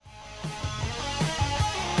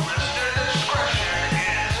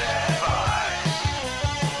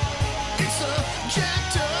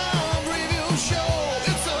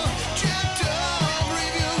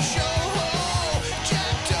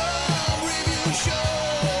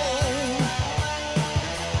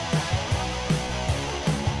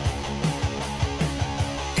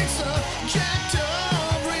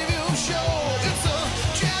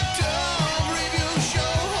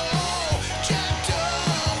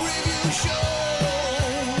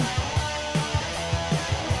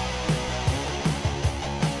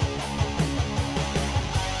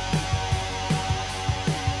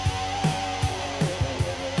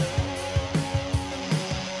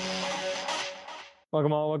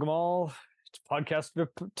Welcome all, welcome all. It's podcast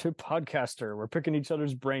to podcaster. We're picking each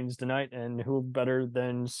other's brains tonight, and who better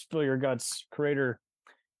than Spill Your Guts creator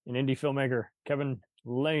and indie filmmaker Kevin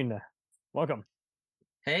Lane. Welcome.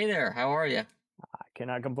 Hey there, how are you? I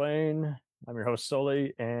cannot complain. I'm your host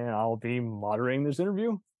Soli, and I'll be moderating this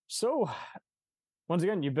interview. So, once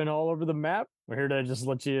again, you've been all over the map. We're here to just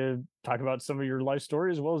let you talk about some of your life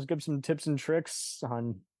story as well as give some tips and tricks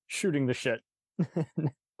on shooting the shit.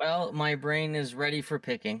 Well, my brain is ready for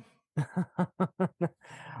picking.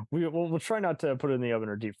 We'll try not to put it in the oven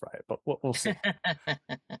or deep fry it, but we'll see.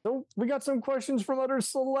 So we got some questions from other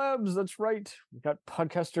celebs. That's right. We got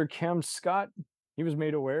podcaster Cam Scott. He was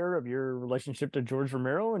made aware of your relationship to George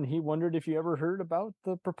Romero, and he wondered if you ever heard about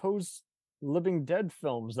the proposed Living Dead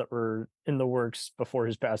films that were in the works before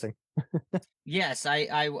his passing. Yes,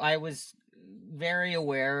 I was very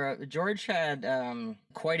aware. George had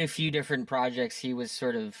quite a few different projects. He was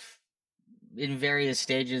sort of in various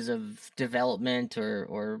stages of development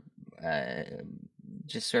or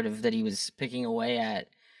just sort of that he was picking away at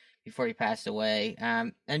before he passed away.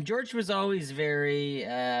 And George was always very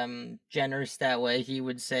generous that way. He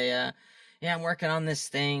would say, yeah, I'm working on this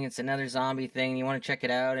thing. It's another zombie thing. You want to check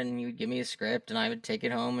it out? And he would give me a script and I would take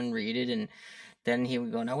it home and read it. And then he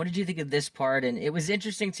would go, now, what did you think of this part? And it was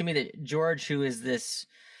interesting to me that George, who is this,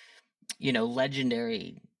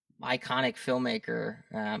 legendary, iconic filmmaker,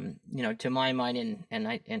 to my mind, and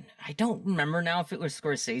I don't remember now if it was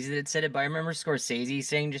Scorsese that said it, but I remember Scorsese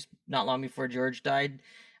saying just not long before George died,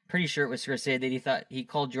 pretty sure it was Scorsese, that he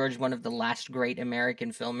called George one of the last great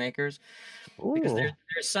American filmmakers because Ooh,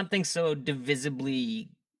 there's something so divisibly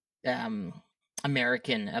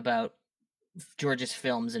American about George's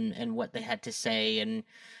films and what they had to say. And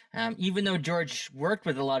even though George worked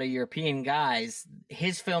with a lot of European guys,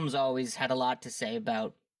 his films always had a lot to say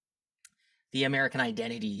about the American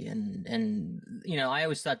identity. And I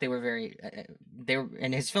always thought they were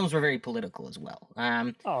and his films were very political as well.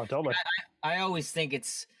 oh, totally. I always think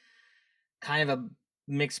it's kind of a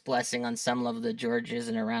mixed blessing on some level that George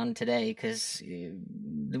isn't around today because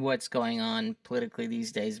what's going on politically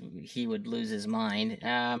these days, he would lose his mind.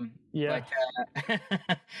 Yeah.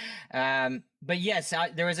 But yes,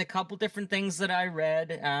 there was a couple different things that I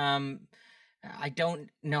read. I don't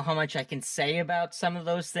know how much I can say about some of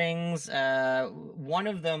those things. One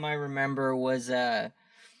of them I remember was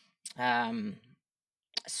um,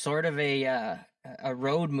 sort of a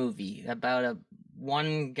road movie about a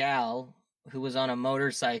one gal who was on a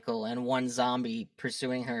motorcycle and one zombie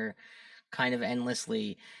pursuing her kind of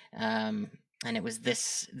endlessly. And it was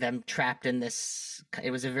them trapped in this. It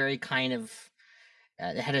was a very kind of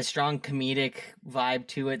it had a strong comedic vibe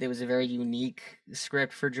to it. There was a very unique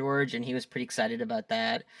script for George, and he was pretty excited about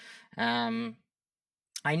that. Um,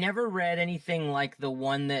 I never read anything like the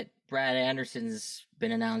one that Brad Anderson's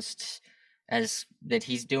been announced as that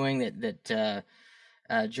he's doing that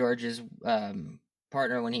George's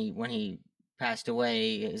partner when he passed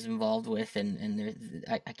away is involved with, and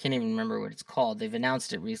I can't even remember what it's called. They've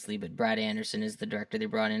announced it recently, but Brad Anderson is the director they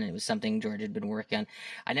brought in, and it was something George had been working on.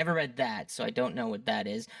 I never read that, so I don't know what that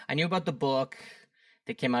is. I knew about the book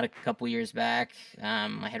that came out a couple years back.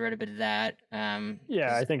 I had read a bit of that.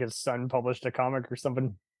 Yeah, I think his son published a comic or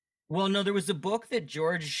something. Well, no, there was a book that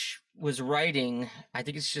George was writing. I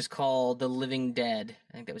think it's just called The Living Dead.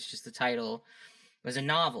 I think that was just the title. It was a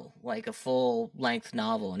novel, like a full length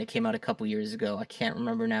novel, and it came out a couple years ago. I can't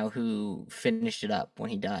remember now who finished it up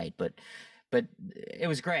when he died, but it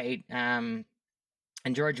was great. And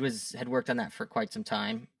George had worked on that for quite some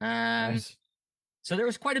time. Nice. So there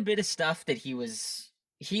was quite a bit of stuff that he was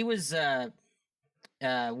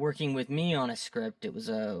working with me on a script. It was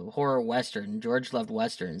a horror western. George loved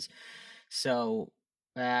westerns, so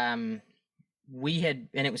um,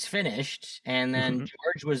 and it was finished. And then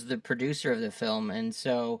George was the producer of the film, and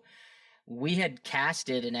so we had cast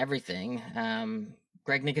it and everything.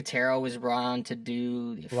 Greg Nicotero was brought on to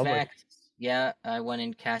do the Lovely. effects. Yeah, I went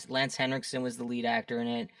and cast. Lance Henriksen was the lead actor in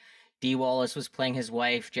it. Dee Wallace was playing his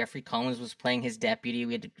wife. Jeffrey Combs was playing his deputy.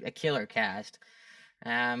 We had a killer cast.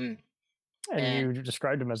 Um, And and you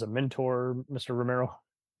described him as a mentor, Mr. Romero.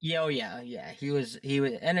 yeah, oh yeah. He was,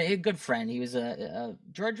 and a good friend. He was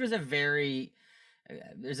George was a very.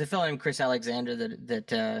 There's a fellow named Chris Alexander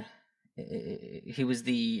that he was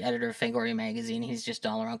the editor of Fangoria magazine. He's just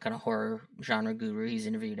all around kind of horror genre guru. He's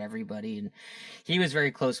interviewed everybody, and he was very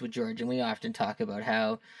close with George. And we often talk about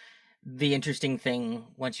how the interesting thing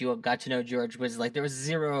once you got to know George was like there was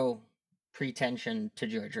zero pretension to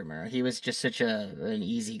George Romero. He was just such an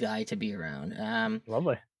easy guy to be around.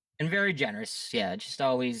 Lovely. And very generous. Yeah, just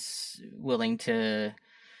always willing to,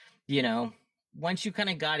 you know. once you kind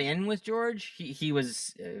of got in with George, he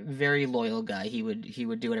was a very loyal guy. He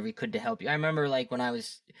would do whatever he could to help you. I remember like when I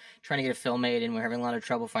was trying to get a film made and we're having a lot of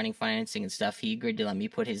trouble finding financing and stuff, he agreed to let me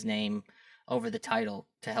put his name over the title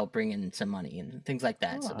to help bring in some money and things like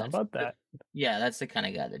that. Oh, So how about that? yeah, that's the kind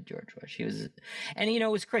of guy that George was. He was, and it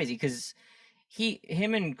was crazy because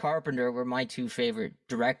him and Carpenter were my two favorite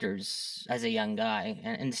directors as a young guy,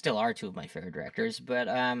 and still are two of my favorite directors. But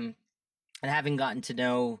and having gotten to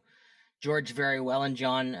know George very well and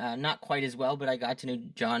John not quite as well, but I got to know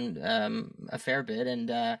John a fair bit, and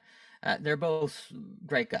they're both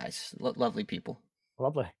great guys, lovely people.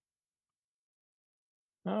 Lovely.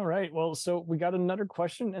 All right. Well, so we got another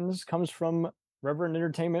question, and this comes from Reverend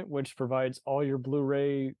Entertainment, which provides all your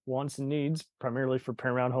Blu-ray wants and needs, primarily for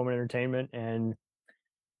Paramount Home Entertainment and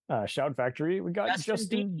Shout Factory. We got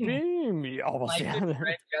Justin Beam. My Almost, good yeah.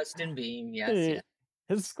 friend Justin Beam. Yes, yes.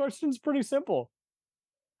 His question's pretty simple.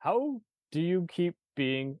 How do you keep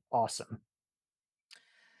being awesome?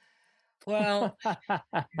 Well,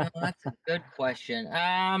 that's a good question.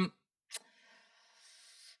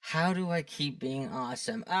 How do I keep being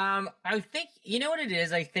awesome? I think you know what it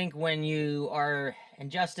is. I think when you are, and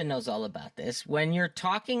Justin knows all about this, when you're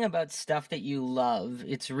talking about stuff that you love,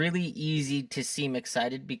 it's really easy to seem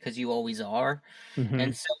excited because you always are. Mm-hmm.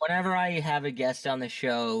 And so whenever I have a guest on the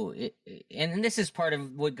show, and this is part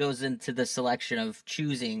of what goes into the selection of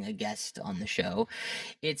choosing a guest on the show,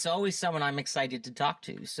 it's always someone I'm excited to talk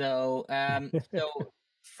to. So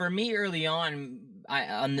for me early on,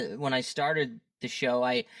 when I started the show,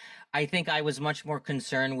 I think I was much more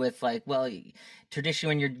concerned with like, well, traditionally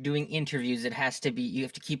when you're doing interviews, it has to be you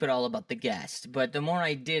have to keep it all about the guest. But the more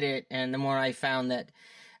I did it, and the more I found that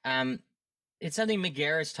um, it's something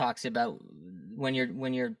McGarris talks about when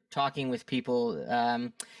you're talking with people,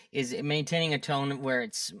 is maintaining a tone where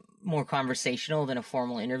it's more conversational than a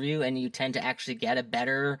formal interview, and you tend to actually get a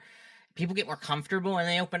better. People get more comfortable and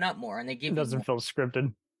they open up more and they It give you doesn't more. feel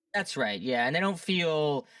scripted. That's right. Yeah. And they don't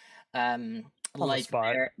feel On the like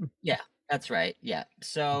spot. they're, yeah, that's right. Yeah.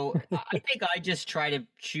 So I think I just try to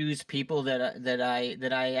choose people that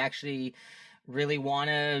I actually really want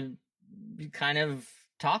to kind of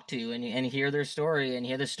talk to and hear their story and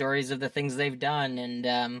hear the stories of the things they've done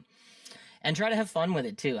and try to have fun with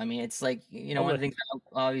it too. I mean, it's like, one of the things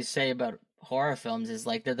I always say about horror films is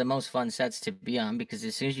like they're the most fun sets to be on because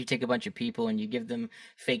as soon as you take a bunch of people and you give them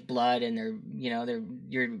fake blood and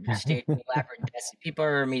you're staging elaborate deaths, people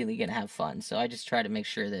are immediately going to have fun. So I just try to make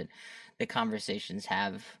sure that the conversations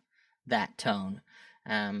have that tone.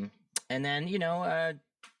 Um, and then,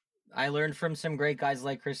 I learned from some great guys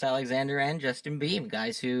like Chris Alexander and Justin Beam,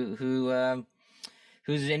 guys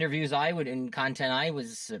whose interviews I would and content I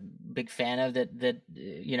was a big fan of.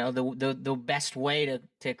 The best way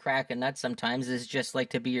to crack a nut sometimes is just like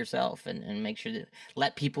to be yourself and make sure that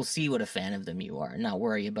let people see what a fan of them you are, and not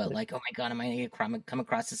worry about like, oh my god, am I gonna come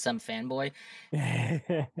across as some fanboy? As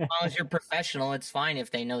long as you're professional, it's fine if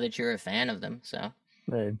they know that you're a fan of them. So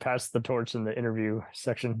They passed the torch in the interview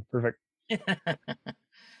section. Perfect.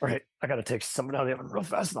 All right, I gotta take someone out of the oven real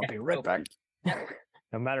fast, and I'll be right back.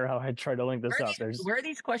 No matter how I try to link this up, there's where are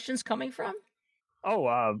these questions coming from?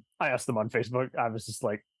 I asked them on Facebook. I was just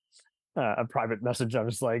like a private message. I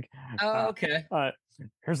was like, Oh, okay.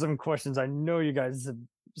 Here's some questions. I know you guys have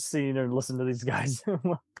seen or listened to these guys.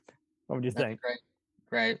 What would you That's think?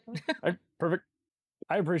 great. Perfect.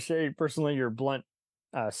 I appreciate personally your blunt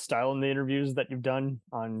style in the interviews that you've done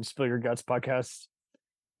on Spill Your Guts podcast.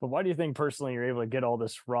 But why do you think personally you're able to get all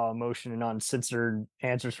this raw emotion and uncensored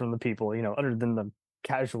answers from the people, other than the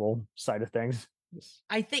casual side of things?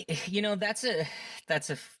 I think that's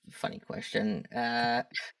a funny question.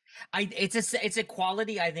 It's a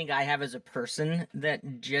quality I think I have as a person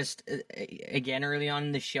that just again early on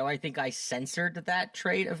in the show I think I censored that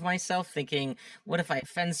trait of myself, thinking what if I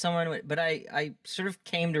offend someone? But I sort of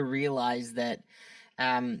came to realize that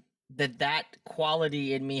that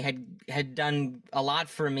quality in me had done a lot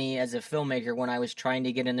for me as a filmmaker when I was trying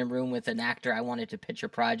to get in the room with an actor I wanted to pitch a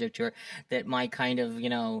project, or that my kind of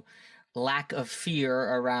lack of fear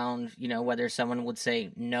around whether someone would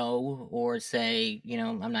say no or say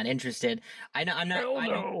I'm not interested. I'm not. Hell I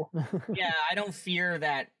don't. no. Yeah, I don't fear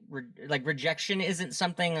that. Like rejection isn't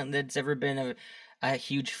something that's ever been a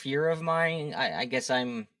huge fear of mine. I guess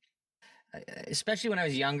especially when I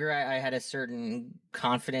was younger, I had a certain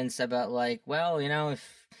confidence about like, well,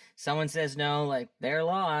 if someone says no, like their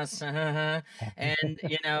loss. And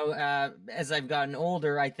as I've gotten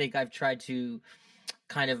older, I think I've tried to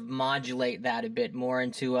kind of modulate that a bit more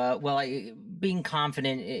into being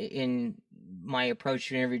confident in my approach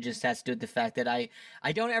to an interview just has to do with the fact that I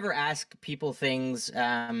don't ever ask people things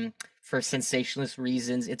for sensationalist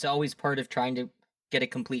reasons. It's always part of trying to get a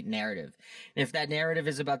complete narrative. And if that narrative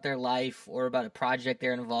is about their life or about a project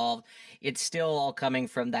they're involved, it's still all coming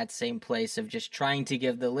from that same place of just trying to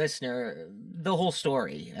give the listener the whole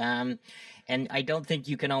story. And I don't think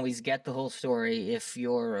you can always get the whole story if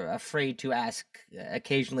you're afraid to ask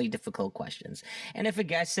occasionally difficult questions. And if a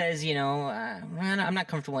guest says, I'm not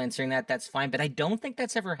comfortable answering that, that's fine. But I don't think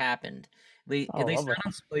that's ever happened. Oh, At least lovely. not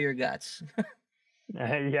on Spill Your Guts.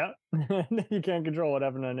 Yeah. You can't control what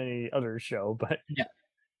happened on any other show, but Yeah.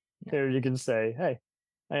 No. here you can say, "Hey,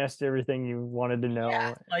 I asked everything you wanted to Yeah,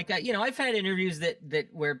 know." like I've had interviews that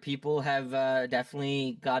where people have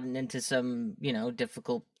definitely gotten into some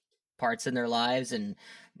difficult parts in their lives, and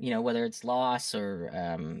whether it's loss or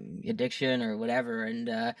addiction or whatever, and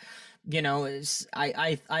I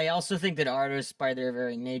also think that artists by their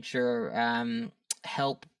very nature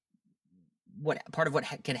help what part of what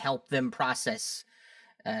can help them process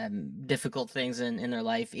difficult things in their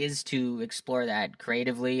life is to explore that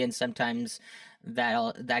creatively, and sometimes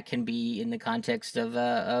that can be in the context of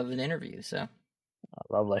an interview. So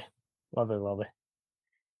Lovely, lovely, lovely.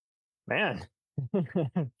 Man,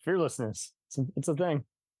 fearlessness. It's a thing.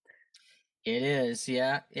 it is,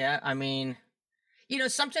 yeah, yeah. I mean,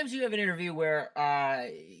 sometimes you have an interview where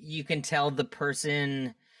you can tell the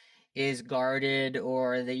person is guarded,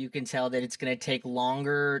 or that you can tell that it's going to take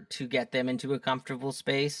longer to get them into a comfortable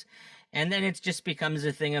space, and then it just becomes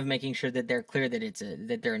a thing of making sure that they're clear that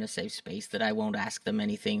that they're in a safe space, that I won't ask them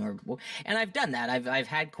anything. And I've done that. I've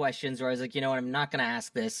had questions where I was like, what, I'm not going to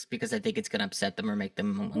ask this because I think it's going to upset them or make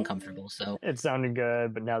them uncomfortable. So It sounded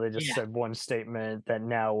good, but now they just yeah. said one statement that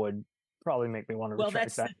now would probably make me want to Well,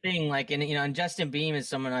 retract that's the that. thing. Like, and Justin Beam is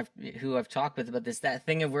someone who I've talked with about this. That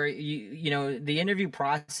thing of where the interview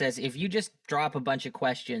process. If you just drop a bunch of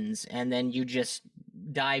questions and then you just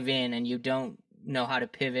dive in and you don't know how to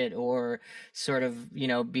pivot or sort of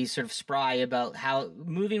be sort of spry about how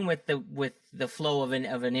moving with the flow of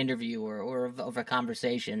an interview or of a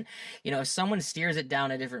conversation, if someone steers it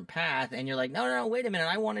down a different path and you're like, no, wait a minute,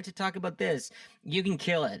 I wanted to talk about this, you can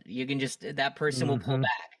kill it. You can just, that person will pull Hmm.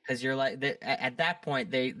 back, because you're like, at that point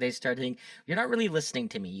they start thinking you're not really listening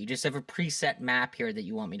to me, you just have a preset map here that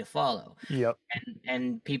you want me to follow. Yep.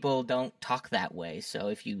 And people don't talk that way, so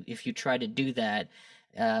if you try to do that,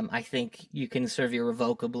 I think you can sort of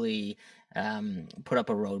irrevocably put up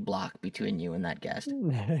a roadblock between you and that guest.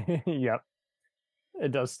 Yep.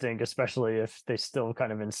 It does stink, especially if they still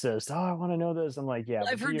kind of insist. Oh, I want to know this. I'm like, yeah, Well,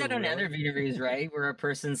 but I've do heard you that on really? other interviews, right? Where a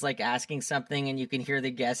person's like asking something and you can hear the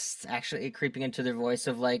guests actually creeping into their voice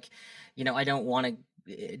of like, I don't want to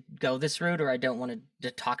go this route, or I don't want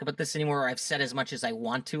to talk about this anymore, or I've said as much as I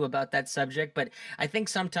want to about that subject. But I think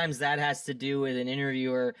sometimes that has to do with an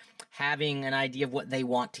interviewer having an idea of what they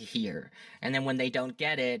want to hear. And then when they don't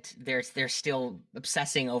get it, they're still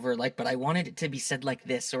obsessing over like, but I wanted it to be said like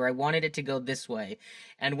this, or I wanted it to go this way.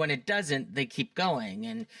 And when it doesn't, they keep going.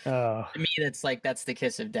 And Oh, to me, that's the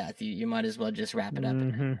kiss of death. You might as well just wrap it up.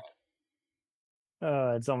 hmm.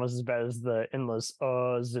 It's almost as bad as the endless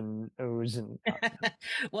uhs and ohs and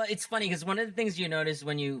Well, it's funny because one of the things you notice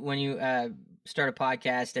when you start a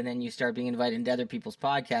podcast and then you start being invited into other people's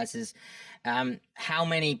podcasts is how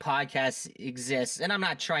many podcasts exist. And I'm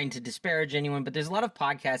not trying to disparage anyone, but there's a lot of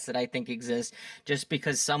podcasts that I think exist just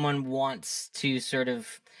because someone wants to sort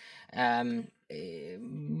of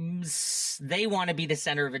they want to be the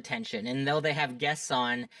center of attention, and though they have guests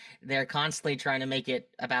on, they're constantly trying to make it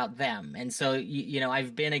about them. And so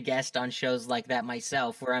I've been a guest on shows like that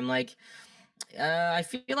myself, where I'm like, I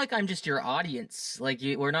feel like I'm just your audience. Like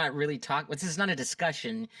we're not really talking. This is not a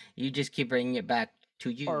discussion. You just keep bringing it back to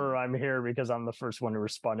or you. I'm here because I'm the first one who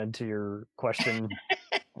responded to your question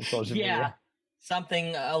on social Yeah, media.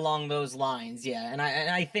 something along those lines. Yeah, and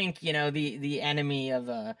I think the enemy of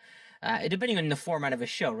depending on the format of a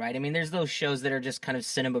show, right? I mean, there's those shows that are just kind of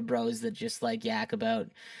cinema bros that just like yak about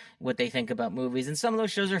what they think about movies, and some of those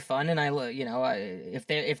shows are fun. And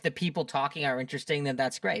if the people talking are interesting, then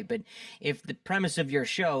that's great. But if the premise of your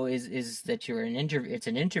show is that you're an interview, it's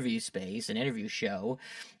an interview space, an interview show.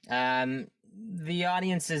 The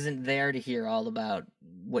audience isn't there to hear all about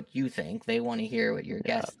what you think. They want to hear what your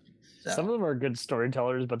Yeah. guest thinks. Some of So them are good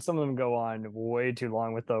storytellers, but some of them go on way too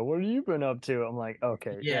long with the "what have you been up to?" I'm like,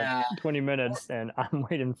 okay, you have yeah. 20 minutes and I'm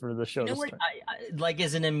waiting for the You show know to what start. I like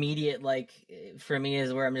is an immediate like for me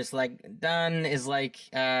is where I'm just like done is like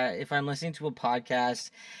if I'm listening to a podcast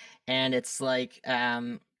and it's like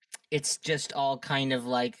it's just all kind of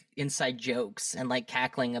like inside jokes and like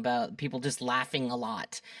cackling about people just laughing a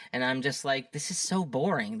lot. And I'm just like, this is so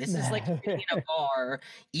boring. This is like sitting in a bar,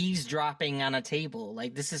 eavesdropping on a table.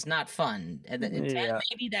 Like, this is not fun. And Yeah,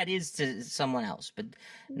 maybe that is to someone else, but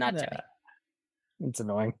not to yeah, me. it's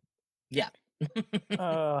annoying. Yeah.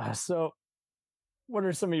 So what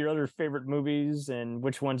are some of your other favorite movies, and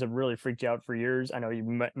which ones have really freaked you out for years? I know you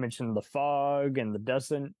mentioned The Fog and The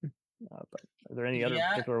Descent, but are there any other Yeah.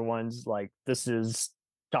 particular ones like this is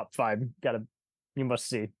top five? You must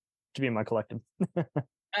see to be in my collective.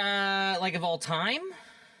 Like of all time?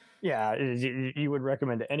 Yeah, you would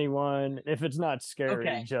recommend to anyone if it's not scary.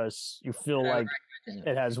 Okay. Just you feel I would like recommend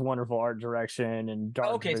it it. has wonderful art direction and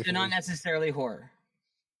dark Okay, so not visuals. necessarily horror.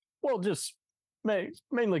 Well, just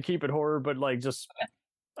mainly keep it horror, but like just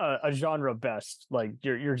a genre best. Like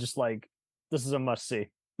you're just like this is a must see.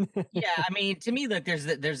 Yeah, I mean, to me, look, there's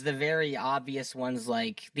the very obvious ones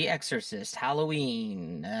like The Exorcist,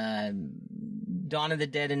 Halloween, Dawn of the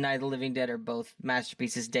Dead, and Night of the Living Dead are both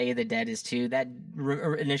masterpieces. Day of the Dead is too. That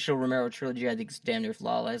initial Romero trilogy, I think, is damn near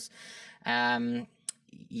flawless. Um,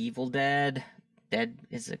 Evil Dead, Dead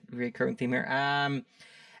is a recurring theme here.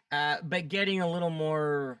 But getting a little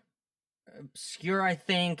more obscure, I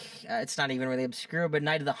think it's not even really obscure, but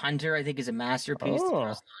Night of the Hunter, I think, is a masterpiece. The Oh,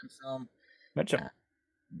 Joss Whedon film. Mitchum.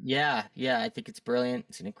 Yeah, yeah, I think it's brilliant.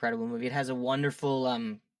 It's an incredible movie. It has a wonderful, I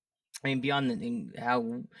mean, beyond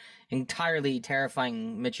how entirely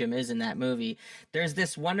terrifying Mitchum is in that movie, there's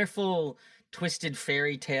this wonderful twisted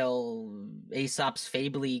fairy tale, Aesop's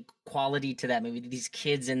fably quality to that movie. These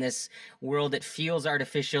kids in this world that feels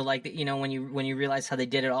artificial, like when you realize how they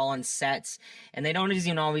did it all on sets, and they don't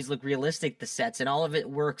even always look realistic. The sets and all of it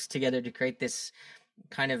works together to create this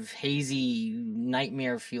kind of hazy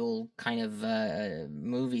nightmare fuel kind of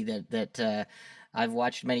movie that I've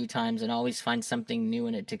watched many times and always find something new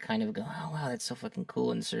in it to kind of go, oh wow, that's so fucking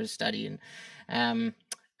cool and sort of study and um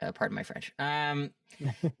pardon my French.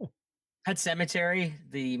 Pet Cemetery,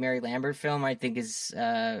 the Mary Lambert film, I think is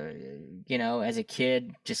as a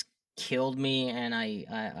kid just killed me, and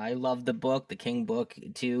I love the book, the King book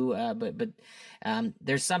too. But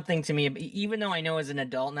there's something to me, even though I know as an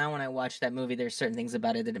adult now when I watch that movie, there's certain things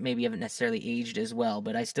about it that maybe haven't necessarily aged as well.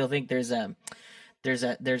 But I still think there's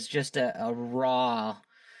just a raw,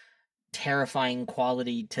 terrifying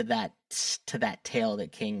quality to that tale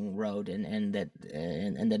that King wrote, and that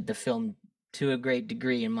the film to a great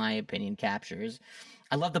degree, in my opinion, captures.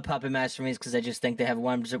 I love the Puppet Master movies because I just think they have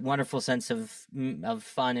one wonderful sense of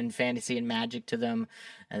fun and fantasy and magic to them.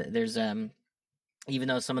 There's even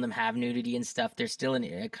though some of them have nudity and stuff, there's still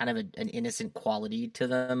a kind of an innocent quality to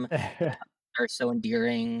them. The puppets are so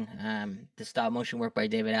endearing. The stop motion work by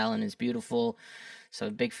David Allen is beautiful, so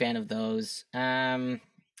a big fan of those. A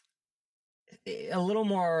little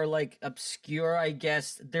more like obscure, I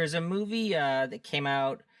guess. There's a movie that came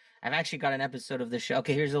out. I've actually got an episode of the show.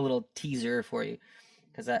 Okay, here's a little teaser for you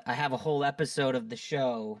because I have a whole episode of the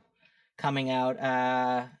show coming out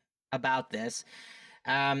about this.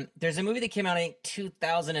 There's a movie that came out in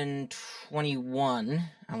 2021.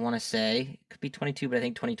 I want to say it could be 22, but I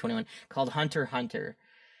think 2021 called Hunter x Hunter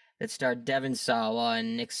that starred Devon Sawa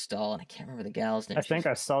and Nick Stahl, and I can't remember the gal's name. I think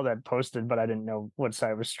I saw that posted, but I didn't know what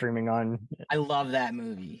site it was streaming on. I love that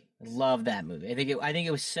movie. I love that movie. I think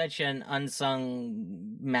it was such an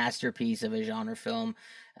unsung masterpiece of a genre film.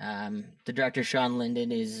 The director Sean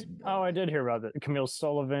Linden is Oh, I did hear about it. Camille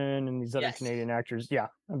Sullivan and these other yes, Canadian actors. Yeah,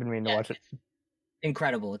 I've been meaning to yeah, watch it.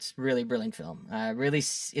 incredible. It's really brilliant film.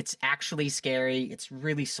 It's actually scary. It's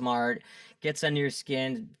really smart. Gets under your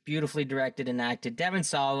skin. Beautifully directed and acted. Devon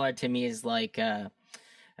Sawa to me is like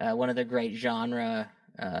one of the great genre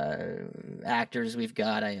actors we've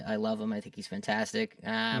got. I love him. I think he's fantastic.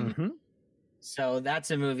 Mm-hmm. So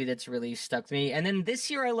that's a movie that's really stuck to me. And then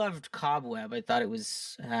this year I loved Cobweb. I thought it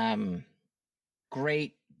was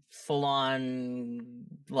great, full on,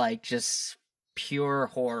 like just pure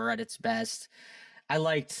horror at its best. I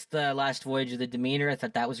liked The Last Voyage of the Demeter. I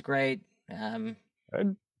thought that was great.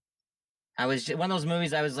 Good. I was one of those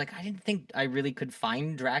movies I was like, I didn't think I really could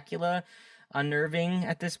find Dracula unnerving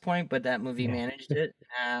at this point, but that movie Yeah. managed it.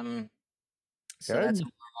 So that's a Good.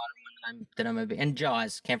 more modern one that I'm a bit, and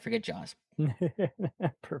Jaws. Can't forget Jaws.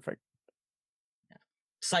 Perfect.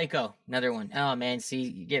 Psycho, another one. Oh man, see,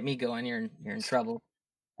 you get me going, you're in trouble.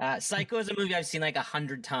 Psycho is a movie I've seen like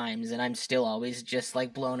 100 times, and I'm still always just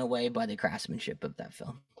like blown away by the craftsmanship of that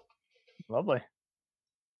film. Lovely.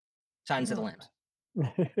 Silence of the Lambs.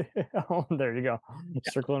 Oh, there you go. Yeah.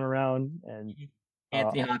 Circling around and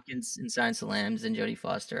Anthony Hopkins in Silence of the Lambs and Jodie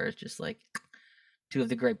Foster is just like two of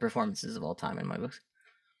the great performances of all time in my books.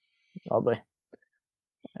 lovely.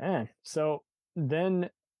 So then,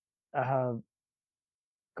 uh,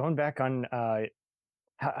 going back on,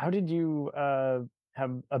 how did you have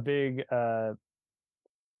a big uh,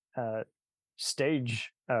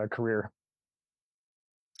 stage career?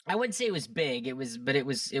 I wouldn't say it was big. But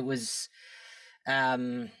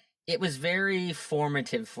um, it was very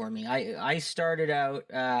formative for me. I started out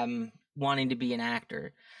wanting to be an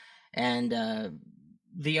actor, and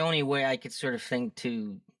the only way I could sort of think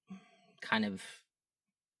to kind of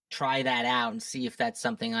try that out and see if that's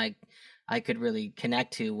something I could really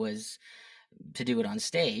connect to was to do it on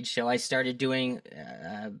stage. So I started doing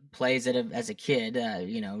plays as a kid,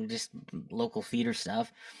 just local theater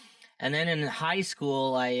stuff. And then in high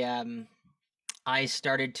school, I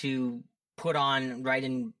started to write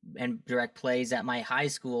and direct plays at my high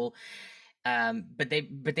school. But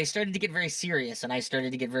they started to get very serious, and I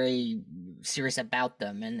started to get very serious about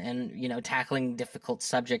them, and tackling difficult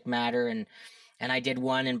subject matter, and I did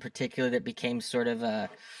one in particular that became sort of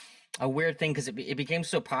a weird thing because it became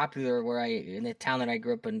so popular where in the town that I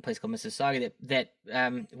grew up in, a place called Mississauga, that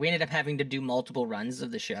we ended up having to do multiple runs of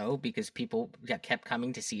the show because people kept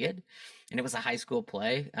coming to see it, and it was a high school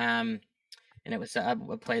play. And it was a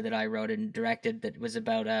play that I wrote and directed that was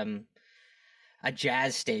about a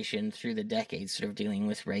jazz station through the decades, sort of dealing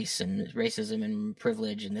with race and racism and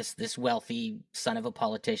privilege, and this wealthy son of a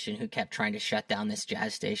politician who kept trying to shut down this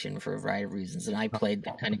jazz station for a variety of reasons, and I played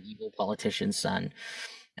the kind of evil politician's son.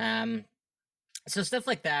 Um, so stuff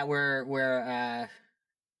like that, where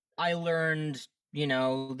I learned,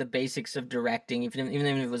 the basics of directing, even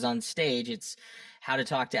if it was on stage. It's how to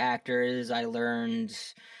talk to actors. I learned,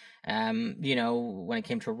 when it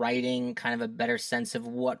came to writing, kind of a better sense of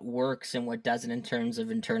what works and what doesn't in terms of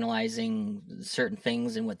internalizing certain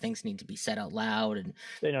things and what things need to be said out loud. And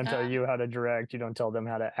They don't tell uh, you how to direct, you don't tell them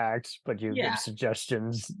how to act, but you give yeah,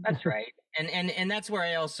 suggestions. that's right. And that's where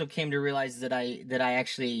I also came to realize that I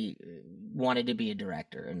actually wanted to be a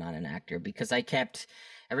director and not an actor, because I kept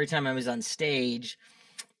every time I was on stage,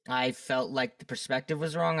 I felt like the perspective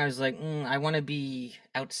was wrong. I was like, I want to be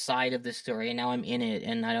outside of the story, and now I'm in it,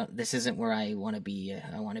 and I don't. This isn't where I want to be.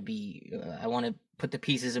 I want to be. I want to put the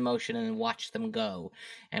pieces in motion and watch them go.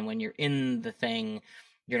 And when you're in the thing,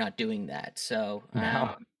 you're not doing that. So,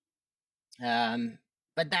 No. um,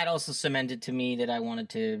 but that also cemented to me that I wanted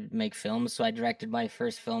to make films. So I directed my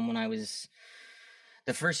first film when I was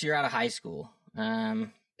the first year out of high school. It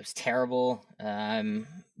was terrible.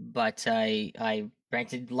 But I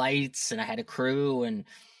rented lights and I had a crew, and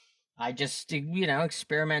I just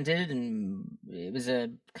experimented, and it was a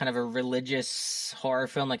kind of a religious horror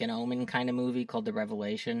film, like an Omen kind of movie called The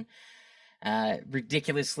Revelation.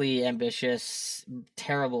 Ridiculously ambitious,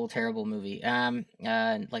 terrible, terrible movie.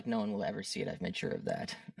 Like no one will ever see it. I've made sure of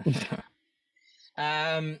that.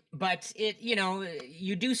 But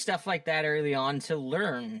you do stuff like that early on to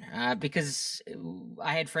learn, because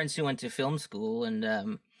I had friends who went to film school, and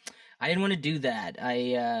I didn't want to do that.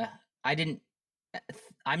 I didn't.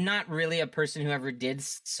 I'm not really a person who ever did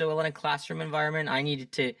so well in a classroom environment. I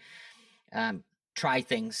needed to um, try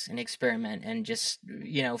things and experiment and just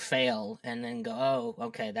fail and then go, oh,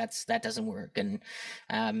 okay, that doesn't work. And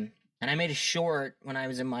I made a short when I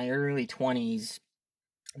was in my early 20s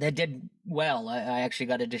that did well. I actually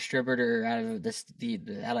got a distributor out of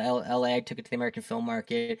out of LA. I took it to the American film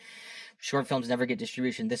market. Short films never get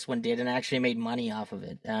distribution. This one did, and I actually made money off of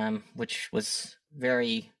it, which was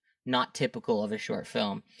very not typical of a short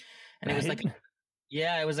film. And it was Right? like,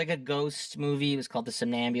 yeah, it was like a ghost movie. It was called The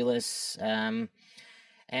Somnambulist.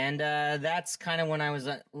 And that's kind of when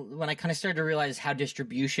I kind of started to realize how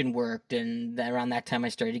distribution worked, and around that time I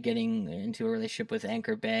started getting into a relationship with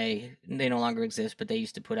Anchor Bay. They no longer exist, but they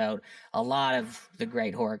used to put out a lot of the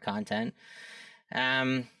great horror content.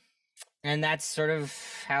 Um, and that's sort of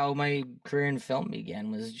how my career in film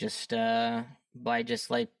began, was just by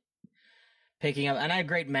just like picking up. And I had a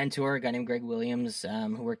great mentor, a guy named Greg Williams,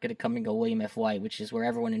 who worked at a company called William F. White, which is where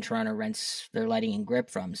everyone in Toronto rents their lighting and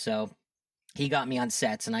grip from. So he got me on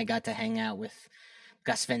sets, and I got to hang out with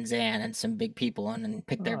Gus Van Zandt and some big people and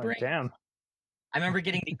pick their Oh, brain. damn. I remember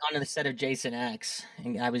getting onto the set of Jason X,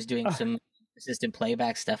 and I was doing some assistant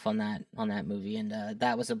playback stuff on that movie, and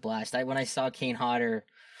that was a blast. When I saw Kane Hodder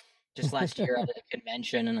just last year at a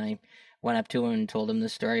convention, and I went up to him and told him the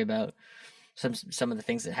story about some of the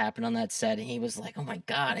things that happened on that set, and he was like, "Oh my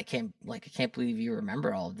god, I can't believe you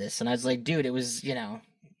remember all of this." And I was like, "Dude, it was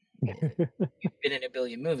you've been in a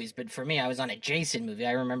billion movies, but for me, I was on a Jason movie.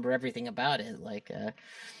 I remember everything about it."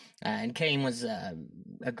 And Kane was a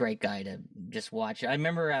great guy to just watch. I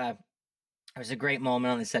remember there was a great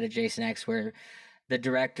moment on the set of Jason X where the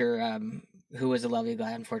director who was a lovely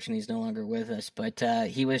guy. Unfortunately, he's no longer with us, but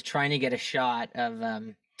he was trying to get a shot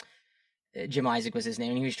of Jim Isaac was his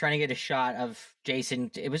name, and he was trying to get a shot of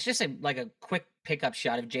Jason. It was just like a quick pickup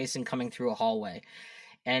shot of Jason coming through a hallway,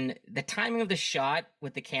 and the timing of the shot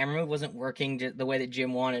with the camera move wasn't working the way that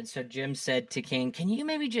Jim wanted. So Jim said to Kane, "Can you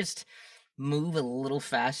maybe just move a little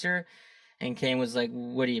faster?" And Kane was like,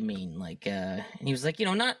 "What do you mean?" Like, and he was like,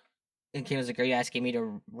 not. And Kane was like, "Are you asking me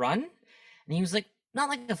to run?" And he was like, "Not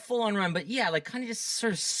like a full on run, but yeah, like kind of just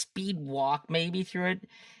sort of speed walk maybe through it."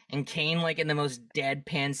 And Kane, like in the most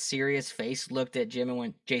deadpan serious face, looked at Jim and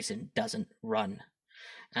went, "Jason doesn't run."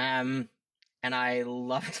 Um, and I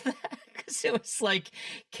loved that because it was like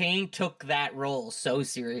Kane took that role so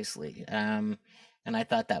seriously. And I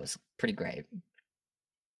thought that was pretty great.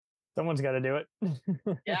 Someone's got to do it.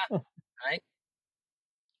 Yeah, right.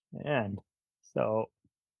 And so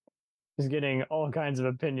is getting all kinds of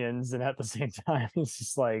opinions, and at the same time it's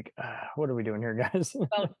just like, what are we doing here, guys?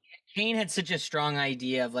 Well, Kane had such a strong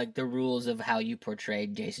idea of like the rules of how you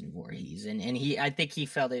portrayed Jason Voorhees, and I think he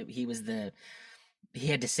felt that he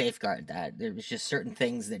had to safeguard that. There was just certain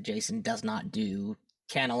things that Jason does not do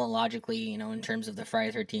canonologically, in terms of the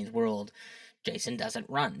Friday 13th world. Jason doesn't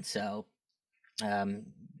run, so um,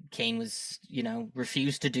 Kane was,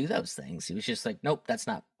 refused to do those things. He was just like, nope, that's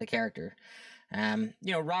not the character.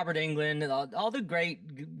 Robert Englund, all the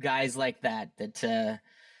great guys like that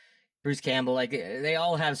Bruce Campbell, like they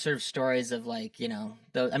all have sort of stories of like,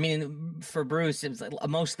 for Bruce, it was like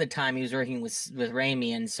most of the time he was working with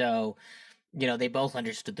Raimi, and so they both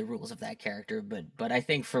understood the rules of that character. But I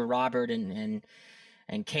think for Robert and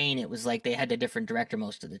Kane, it was like they had a different director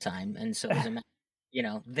most of the time, and so as a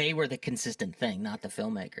they were the consistent thing, not the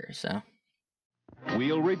filmmaker. So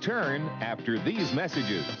we'll return after these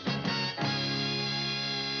messages.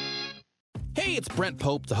 Hey, it's Brent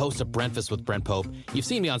Pope, the host of Breakfast with Brent Pope. You've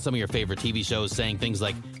seen me on some of your favorite TV shows saying things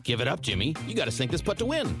like, "Give it up, Jimmy. You got to sink this putt to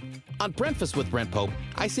win." On Breakfast with Brent Pope,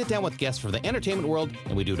 I sit down with guests from the entertainment world,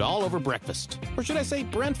 and we do it all over breakfast. Or should I say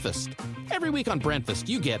Brentfast? Every week on Brentfast,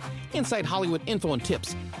 you get inside Hollywood info and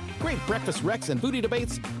tips, great breakfast recs and booty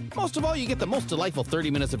debates. Most of all, you get the most delightful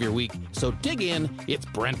 30 minutes of your week. So dig in. It's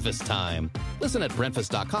Brentfast time. Listen at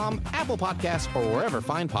Brentfast.com, Apple Podcasts, or wherever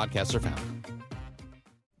fine podcasts are found.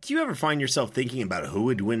 Do you ever find yourself thinking about who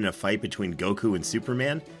would win in a fight between Goku and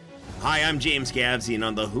Superman? Hi, I'm James Gavsey, and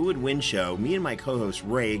on the Who Would Win show, me and my co-host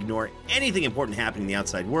Ray ignore anything important happening in the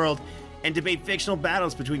outside world and debate fictional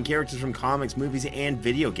battles between characters from comics, movies, and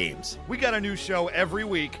video games. We got a new show every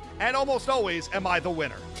week, and almost always am I the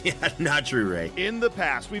winner. Yeah, not true, Ray. In the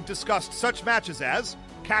past, we've discussed such matches as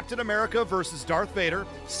Captain America versus Darth Vader,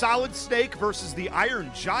 Solid Snake versus the Iron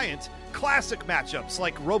Giant, classic matchups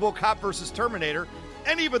like RoboCop versus Terminator,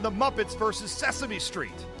 and even the Muppets versus Sesame Street.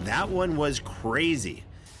 That one was crazy.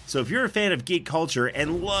 So if you're a fan of geek culture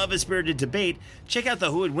and love a spirited debate, check out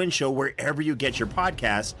the Who Would Win show wherever you get your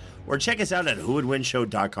podcasts, or check us out at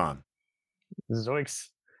whowouldwinshow.com. Zoinks.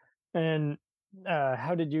 And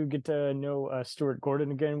how did you get to know Stuart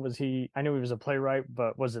Gordon again? I know he was a playwright,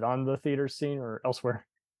 but was it on the theater scene or elsewhere?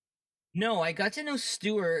 No, I got to know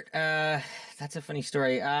Stuart. That's a funny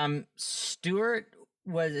story. Stuart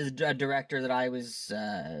was a director that I was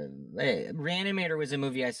Reanimator was a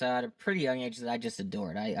movie I saw at a pretty young age that I just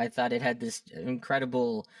adored. I thought it had this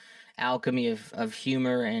incredible alchemy of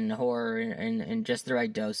humor and horror and just the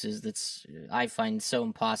right doses that's I find so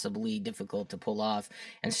impossibly difficult to pull off,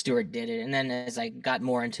 and Stuart did it. And then as I got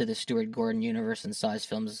more into the Stuart Gordon universe and saw his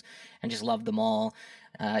films and just loved them all,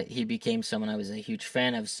 he became someone I was a huge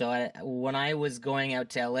fan of. So when I was going out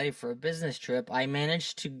to LA for a business trip,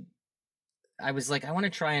 I was like, I want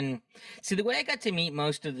to try and see. The way I got to meet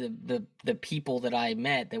most of the people that I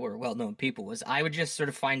met that were well-known people was I would just sort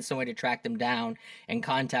of find some way to track them down and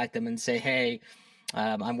contact them and say, hey,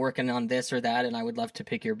 I'm working on this or that, and I would love to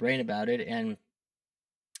pick your brain about it. And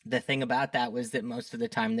the thing about that was that most of the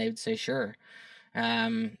time they would say, sure.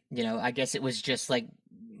 I guess it was just like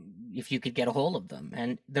if you could get a hold of them.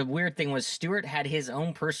 And the weird thing was Stuart had his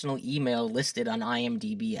own personal email listed on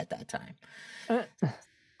IMDb at that time.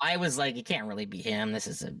 I was like, it can't really be him. This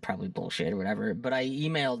is probably bullshit or whatever. But I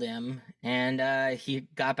emailed him, and he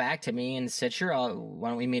got back to me and said, sure, why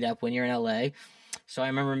don't we meet up when you're in LA? So I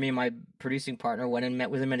remember me and my producing partner went and met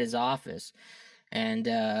with him at his office. And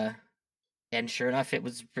sure enough, it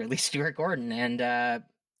was really Stuart Gordon. And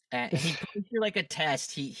he put me through like a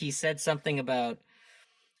test. He said something about,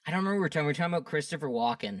 I don't remember what we were talking about Christopher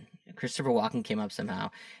Walken. Christopher Walken came up somehow.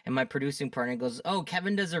 And my producing partner goes, oh,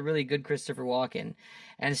 Kevin does a really good Christopher Walken.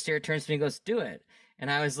 And Stuart turns to me and goes, do it. And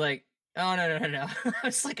I was like, Oh no. I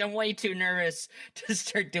was like, I'm way too nervous to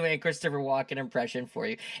start doing a Christopher Walken impression for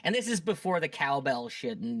you. And this is before the cowbell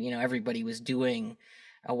shit, and everybody was doing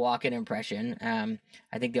a Walken impression.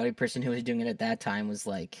 I think the only person who was doing it at that time was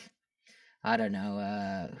like, I don't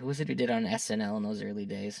know, who was it who did on SNL in those early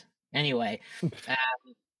days? Anyway, uh,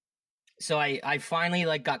 so I finally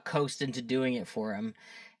like got coaxed into doing it for him,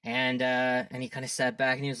 and he kind of sat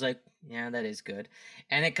back and he was like, "Yeah, that is good,"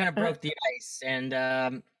 and it kind of broke the ice, and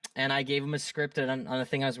I gave him a script on the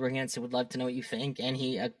thing I was working on, so would love to know what you think. And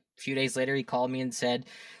he a few days later he called me and said,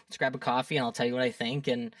 "Let's grab a coffee and I'll tell you what I think."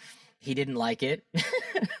 And he didn't like it,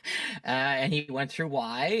 and he went through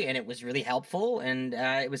why, and it was really helpful, and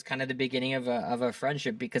it was kind of the beginning of a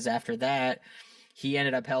friendship, because after that he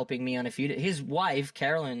ended up helping me on a few. His wife,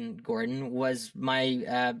 Carolyn Gordon, was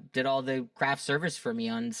my did all the craft service for me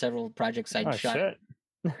on several projects I'd Oh shot shit.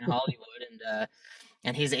 in Hollywood,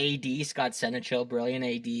 and his AD, Scott Senechill, brilliant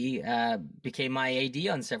AD, became my AD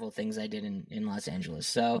on several things I did in Los Angeles.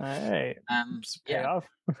 So, Hey, yeah, payoff.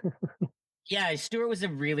 yeah, Stuart was a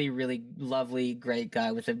really, really lovely, great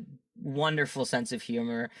guy with a wonderful sense of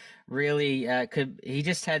humor. Really,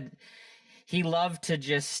 he loved to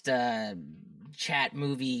just chat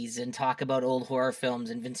movies and talk about old horror films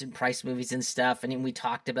and Vincent Price movies and stuff. And then we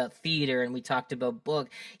talked about theater and we talked about book.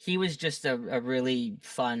 He was just a really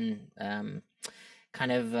fun,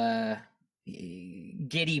 kind of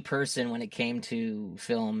giddy person when it came to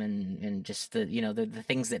film and just the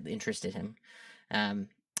things that interested him.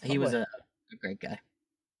 He was Lovely. a great guy.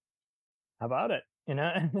 How about it?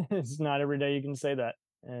 It's not every day you can say that.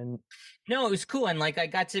 And No, it was cool, and like I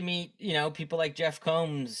got to meet people like Jeff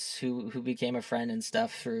Combs, who became a friend and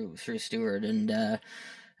stuff through Stewart, and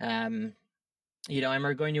I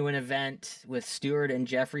remember going to an event with Stewart and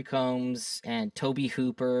Jeffrey Combs and Toby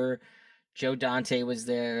Hooper. Joe Dante was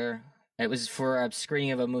there. It was for a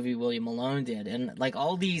screening of a movie William Malone did, and like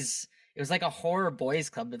all these, it was like a horror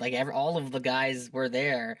boys club. Like all of the guys were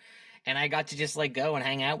there, and I got to just like go and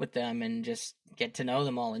hang out with them and just get to know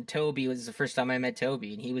them all. And Toby was the first time I met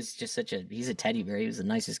Toby, and he was just he's a teddy bear. He was the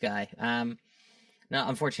nicest guy. Now,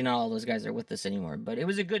 unfortunately, not all those guys are with us anymore, but it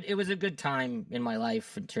was a good time in my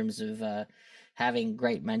life in terms of having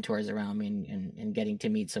great mentors around me and getting to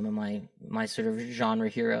meet some of my sort of genre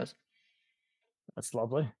heroes. that's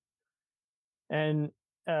lovely. And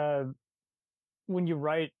uh, when you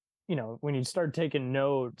write, when you start taking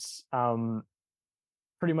notes,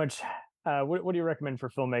 pretty much, what do you recommend for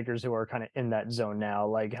filmmakers who are kind of in that zone now?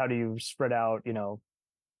 Like, how do you spread out,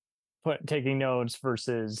 taking notes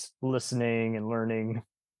versus listening and learning?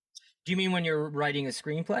 Do you mean when you're writing a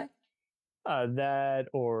screenplay? That,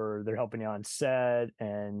 or they're helping you on set,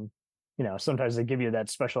 and sometimes they give you that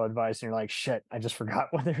special advice, and you're like, shit, I just forgot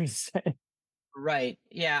what they were saying. Right.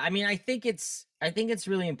 Yeah. I mean, I think it's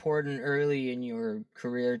really important early in your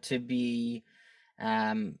career to be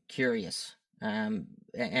curious.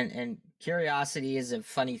 And curiosity is a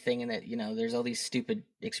funny thing in that, there's all these stupid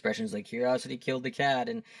expressions like curiosity killed the cat.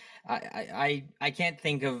 And I can't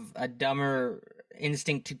think of a dumber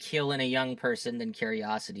instinct to kill in a young person than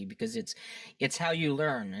curiosity, because it's how you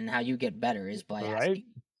learn and how you get better is by Right. asking.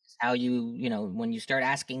 It's how when you start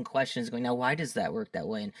asking questions, going, now why does that work that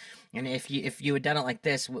way, and if you had done it like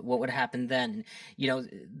this, what would happen then?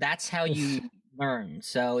 That's how you learn.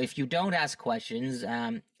 So if you don't ask questions,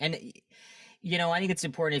 and I think it's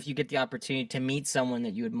important, if you get the opportunity to meet someone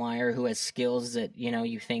that you admire who has skills that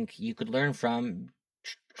you think you could learn from,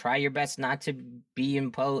 try your best not to be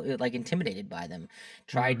intimidated by them.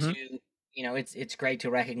 Try Mm-hmm. to it's great to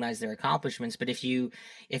recognize their accomplishments, but if you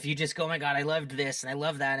just go, oh my god, I loved this and I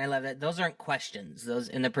love that and I love that, those aren't questions. Those,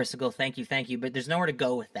 and the person go, thank you, but there's nowhere to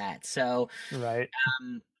go with that. So Right.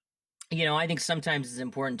 um I think sometimes it's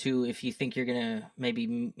important too, if you think you're gonna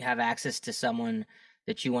maybe have access to someone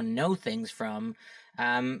that you want to know things from,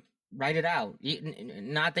 write it out.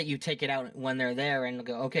 Not that you take it out when they're there and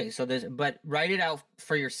go, okay, so there's, but write it out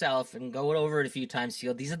for yourself and go over it a few times.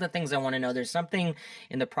 Feel, these are the things I want to know. There's something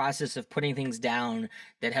in the process of putting things down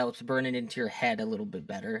that helps burn it into your head a little bit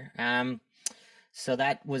better. So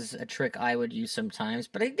that was a trick I would use sometimes.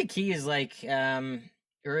 But I think the key is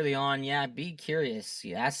early on, yeah, be curious.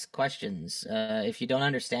 You ask questions. If you don't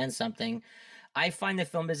understand something, I find the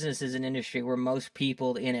film business is an industry where most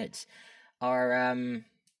people in it are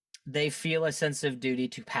they feel a sense of duty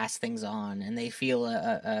to pass things on, and they feel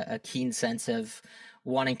a keen sense of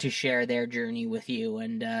wanting to share their journey with you.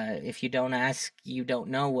 And if you don't ask, you don't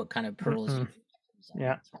know what kind of pearls you.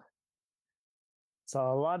 Yeah. So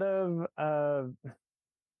a lot of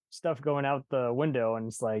stuff going out the window, and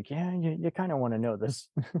it's like, yeah, you kind of want to know this.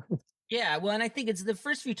 Yeah, well, and I think it's the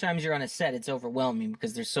first few times you're on a set, it's overwhelming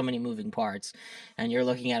because there's so many moving parts, and you're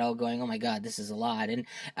looking at all going, "Oh my God, this is a lot." And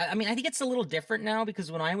I mean, I think it's a little different now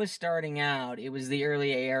because when I was starting out, it was the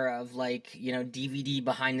early era of like DVD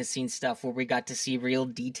behind the scenes stuff where we got to see real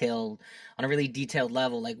detail on a really detailed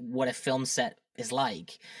level, like what a film set is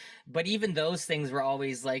like. But even those things were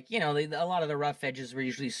always like, a lot of the rough edges were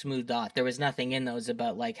usually smoothed off. There was nothing in those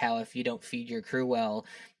about like how if you don't feed your crew well,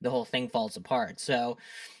 the whole thing falls apart. So.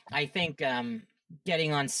 I think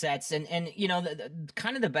getting on sets and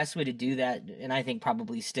kind of the best way to do that, and I think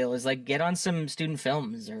probably still is like get on some student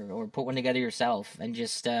films or put one together yourself and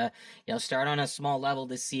just start on a small level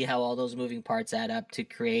to see how all those moving parts add up to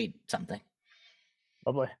create something.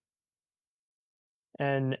 Lovely.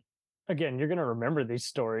 And again, you're gonna remember these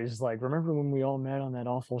stories. Like, remember when we all met on that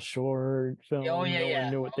awful short film? Oh yeah, No yeah.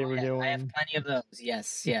 one knew what they were I have doing. plenty of those.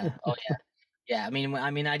 Yes, yeah. Oh yeah. Yeah, I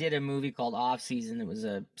mean, I did a movie called Off Season. It was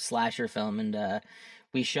a slasher film, and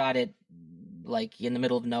we shot it like in the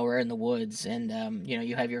middle of nowhere in the woods. And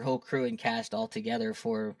you have your whole crew and cast all together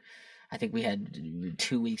for, I think we had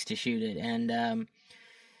 2 weeks to shoot it, and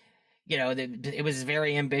it was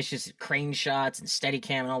very ambitious crane shots and steady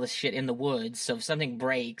cam and all this shit in the woods. So if something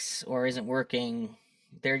breaks or isn't working,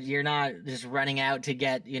 you're not just running out to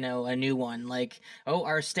get a new one. Like, oh,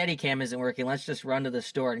 our steady cam isn't working, let's just run to the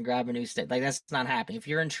store and grab a new steady. Like, that's not happening. If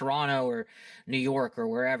you're in Toronto or New York or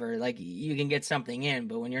wherever, like, you can get something in,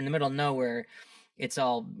 but when you're in the middle of nowhere, it's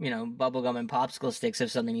all bubblegum and popsicle sticks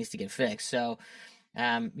if something needs to get fixed. So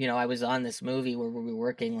I was on this movie where we were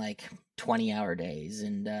working like 20-hour days,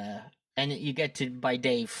 and you get to by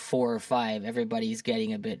day 4 or 5, everybody's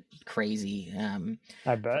getting a bit crazy.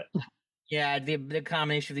 I bet. Yeah, the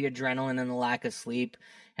combination of the adrenaline and the lack of sleep,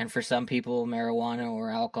 and for some people, marijuana or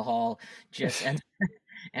alcohol just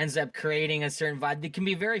ends up creating a certain vibe that can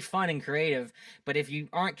be very fun and creative. But if you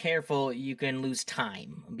aren't careful, you can lose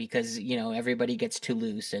time because everybody gets too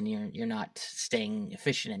loose and you're not staying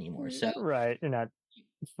efficient anymore. So Right, you're not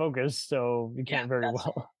focused, so you yeah, can't very that's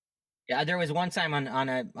well. yeah. There was one time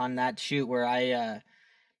on that shoot where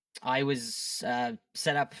I was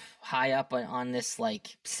set up high up on this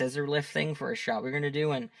like scissor lift thing for a shot we are gonna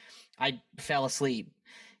do, and I fell asleep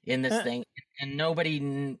in this thing,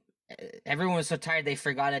 and everyone was so tired they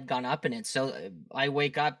forgot I'd gone up in it. So I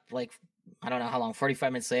wake up like I don't know how long,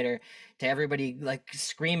 45 minutes later, to everybody like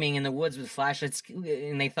screaming in the woods with flashlights,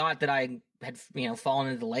 and they thought that I had fallen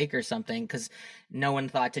into the lake or something because no one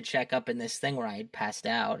thought to check up in this thing where I had passed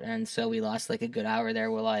out, and so we lost like a good hour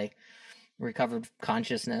there while I recovered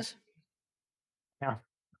consciousness. Yeah.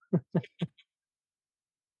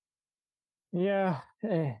 Yeah.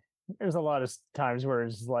 There's a lot of times where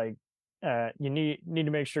it's like you need to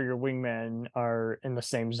make sure your wingmen are in the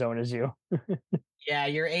same zone as you. Yeah,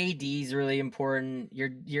 your AD is really important. Your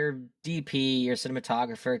DP, your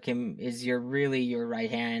cinematographer is really your right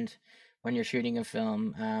hand when you're shooting a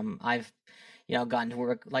film. I've gotten to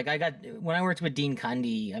work like I got when I worked with Dean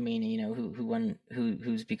Cundy. I mean,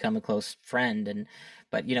 who's become a close friend,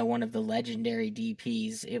 but one of the legendary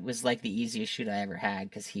DPs. It was like the easiest shoot I ever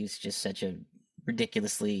had because he was just such a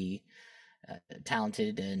ridiculously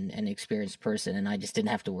talented and experienced person, and I just didn't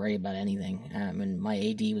have to worry about anything. And my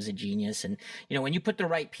AD was a genius, and when you put the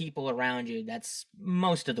right people around you, that's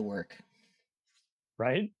most of the work.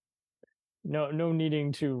 Right? No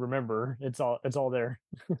needing to remember. It's all there.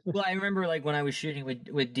 Well, I remember like when I was shooting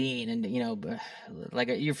with Dean, and like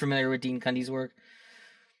you're familiar with Dean Cundy's work.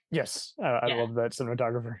 Yes, I Yeah. love that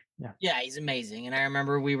cinematographer. Yeah. Yeah, he's amazing. And I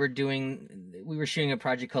remember we were shooting a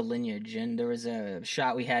project called Lineage, and there was a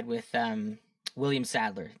shot we had with William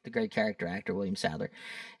Sadler, the great character actor William Sadler,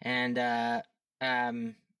 and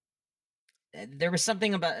there was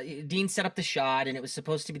something about Dean set up the shot, and it was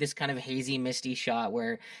supposed to be this kind of hazy, misty shot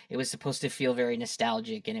where it was supposed to feel very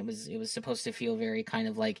nostalgic, and it was supposed to feel very kind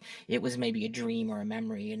of like it was maybe a dream or a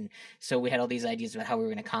memory. And so we had all these ideas about how we were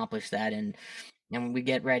going to accomplish that, and we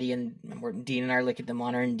get ready, and Dean and I look at the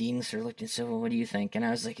monitor, and Dean sort of looked and said, "Well, what do you think?" And I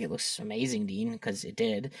was like, "It looks amazing, Dean," because it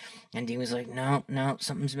did. And Dean was like, "No, no,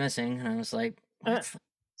 something's missing." And I was like, "That's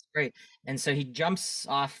great." And so he jumps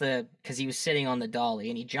off because he was sitting on the dolly,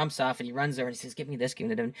 and he jumps off and he runs over and he says, "Give me this, give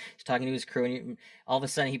me that." He's talking to his crew, and all of a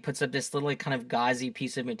sudden he puts up this little like, kind of gauzy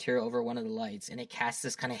piece of material over one of the lights, and it casts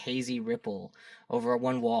this kind of hazy ripple over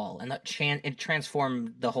one wall, and it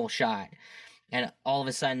transformed the whole shot. And all of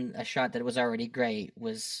a sudden, a shot that was already great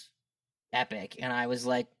was epic. And I was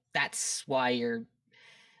like, that's why you're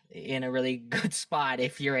in a really good spot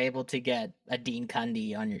if you're able to get a Dean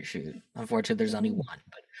Cundy on your shoot. Unfortunately, there's only one,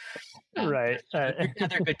 but Right. there's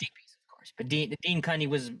other good DPs, of course. But Dean Cundy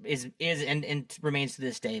is and remains to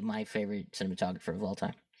this day my favorite cinematographer of all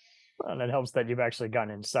time. And it helps that you've actually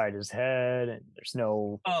gotten inside his head, and there's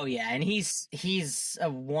no. Oh yeah, and he's a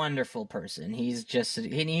wonderful person.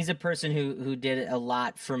 He's a person who did a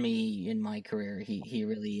lot for me in my career. He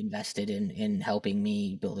really invested in helping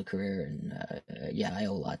me build a career, and yeah, I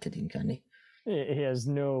owe a lot to Dean Cundy. He has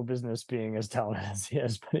no business being as talented as he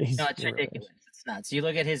is, but he's No, it's ridiculous. It's nuts. You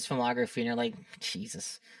look at his filmography and you're like,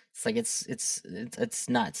 Jesus. It's like it's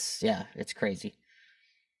nuts. Yeah, it's crazy.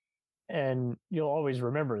 And you'll always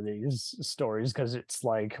remember these stories because it's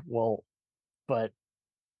like, well, but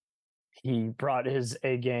he brought his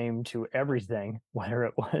A game to everything, whether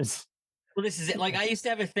it was. Well, this is it. Like I used to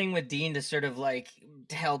have a thing with Dean to sort of like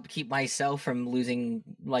to help keep myself from losing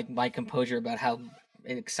like my composure about how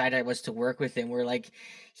excited I was to work with him. Where like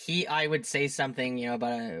I would say something,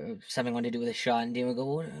 about something I wanted to do with a shot, and Dean would go,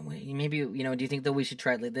 well, maybe do you think that we should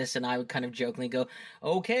try it like this? And I would kind of jokingly go,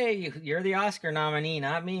 okay, you're the Oscar nominee,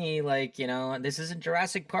 not me. Like this isn't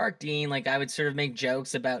Jurassic Park, Dean. Like I would sort of make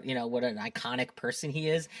jokes about what an iconic person he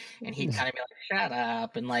is, and he'd kind of be like, shut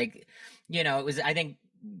up, and like it was I think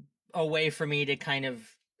a way for me to kind of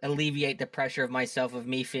alleviate the pressure of myself of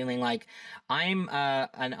me feeling like I'm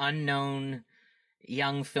an unknown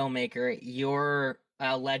young filmmaker. You're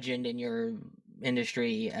a legend in your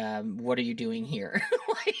industry. What are you doing here?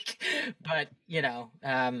 But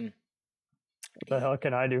What the hell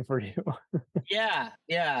can I do for you? yeah.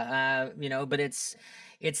 But it's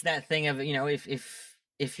that thing of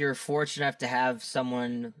if you're fortunate enough to have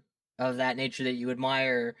someone of that nature that you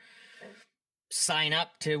admire sign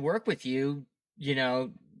up to work with you,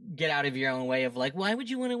 get out of your own way of like, why would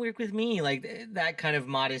you want to work with me? Like that kind of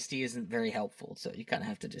modesty isn't very helpful. So you kind of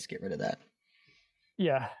have to just get rid of that.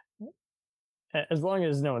 Yeah. As long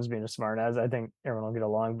as no one's being a smart ass, I think everyone will get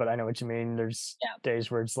along. But I know what you mean. There's days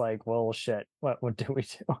where it's like, well, shit, what do we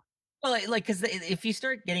do? Well, because if you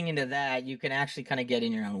start getting into that, you can actually kind of get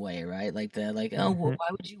in your own way, right? Like oh, well, why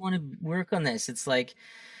would you want to work on this? It's like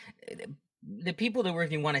the people that work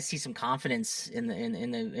with you want to see some confidence in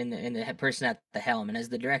the person at the helm, and as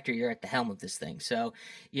the director, you're at the helm of this thing. So,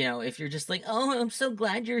 if you're just like, oh, I'm so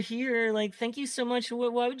glad you're here, like, thank you so much.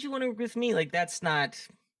 Why would you want to work with me? Like, that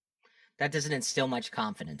doesn't instill much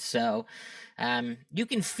confidence. So, you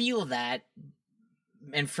can feel that.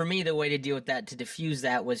 And for me, the way to deal with that, to diffuse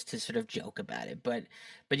that, was to sort of joke about it. But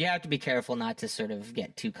you have to be careful not to sort of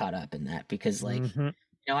get too caught up in that, because like.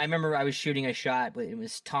 I remember I was shooting a shot, but it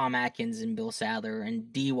was Tom Atkins and Bill Sadler,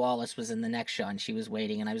 and Dee Wallace was in the next shot, and she was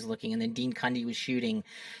waiting, and I was looking, and then Dean Cundy was shooting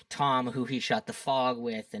Tom, who he shot The Fog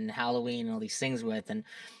with, and Halloween, and all these things with, and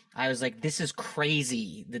I was like, this is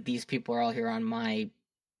crazy that these people are all here on my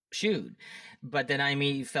shoot. But then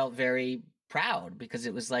I felt very proud, because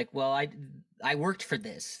it was like, well, I worked for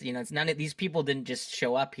this. It's none of these people didn't just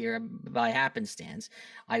show up here by happenstance.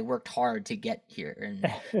 I worked hard to get here, and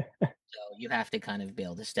so you have to kind of be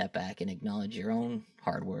able to step back and acknowledge your own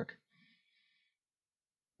hard work.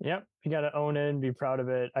 Yep, you got to own it and be proud of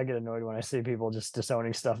it. I get annoyed when I see people just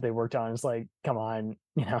disowning stuff they worked on. It's like, come on,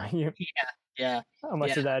 Yeah. How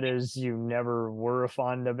much of that is you never were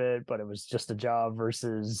fond of it, but it was just a job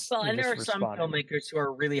versus. Well, and there are some filmmakers who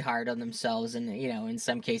are really hard on themselves, and in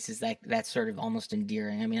some cases that's sort of almost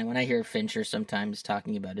endearing. I mean, when I hear Fincher sometimes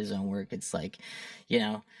talking about his own work, it's like,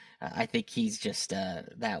 I think he's just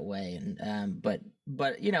that way, and but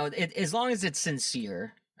as long as it's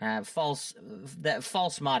sincere, false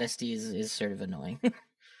modesty is sort of annoying.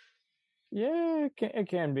 Yeah, it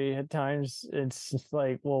can be at times. It's just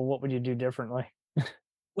like, well, what would you do differently?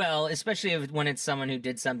 Well, especially when it's someone who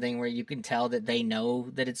did something where you can tell that they know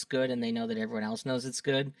that it's good, and they know that everyone else knows it's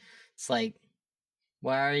good. It's like,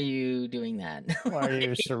 why are you doing that? Why are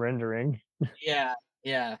you surrendering? Yeah,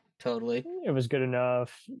 totally. It was good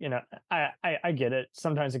enough. I get it.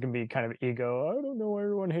 Sometimes it can be kind of ego. I don't know why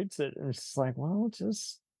everyone hates it. And it's just like, well,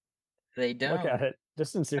 just they don't look at it.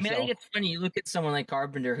 Distance yourself. I think it's funny. You look at someone like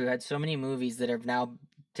Carpenter, who had so many movies that have now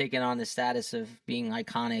taken on the status of being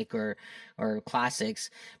iconic or classics,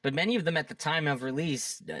 but many of them at the time of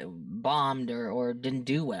release bombed or didn't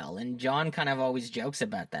do well. And John kind of always jokes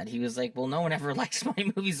about that. He was like, well, no one ever likes my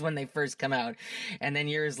movies when they first come out, and then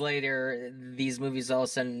years later these movies all of a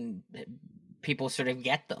sudden people sort of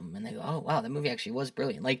get them, and they go, oh wow, that movie actually was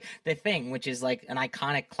brilliant. Like The Thing, which is like an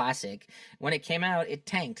iconic classic, when it came out it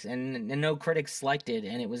tanked, and no critics liked it,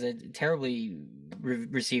 and it was a terribly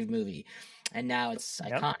received movie, and now it's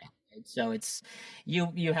iconic. So it's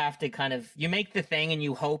you have to kind of, you make the thing and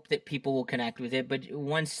you hope that people will connect with it, but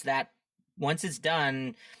once it's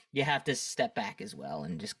done, you have to step back as well,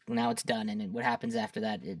 and just, now it's done, and what happens after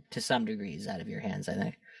that, to some degree, is out of your hands, I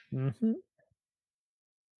think.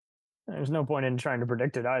 There's no point in trying to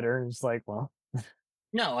predict it either. It's like, well,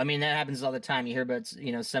 No, I mean that happens all the time. You hear about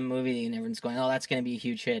some movie and everyone's going, "Oh, that's going to be a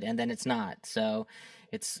huge hit," and then it's not. So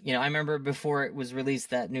it's I remember before it was released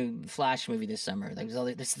that new Flash movie this summer. Like,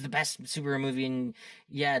 this is the best superhero movie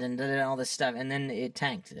yet, and all this stuff, and then it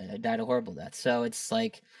tanked. It died a horrible death. So it's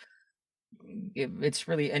like it's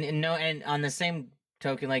really and no, and on the same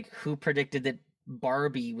token, like who predicted that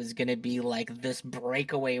Barbie was going to be like this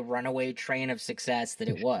breakaway runaway train of success that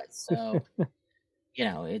it was? So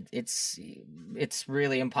it's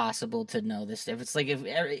really impossible to know this stuff. It's like if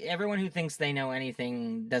everyone who thinks they know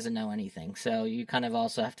anything doesn't know anything. So you kind of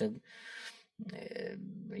also have to,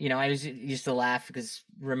 I used to laugh because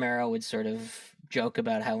Romero would sort of joke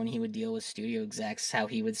about how when he would deal with studio execs, how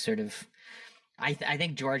he would sort of, I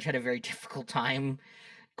think George had a very difficult time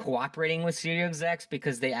cooperating with studio execs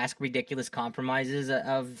because they ask ridiculous compromises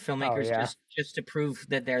of filmmakers just to prove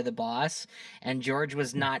that they're the boss, and George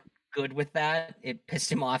was not good with that. It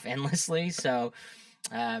pissed him off endlessly. So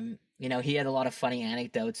he had a lot of funny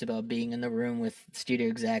anecdotes about being in the room with studio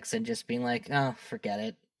execs and just being like, oh, forget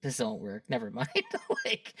it, this won't work, never mind.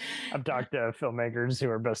 Like, I've talked to filmmakers who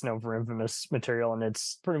are best known for infamous material, and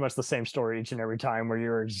it's pretty much the same story each and every time, where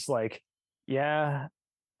you're just like, yeah,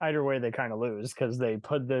 either way they kind of lose, because they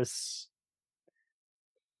put their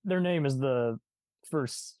name is one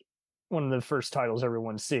of the first titles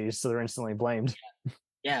everyone sees, so they're instantly blamed.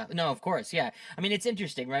 Yeah, no, of course, yeah. I mean, it's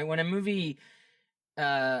interesting, right? When a movie,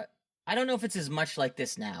 I don't know if it's as much like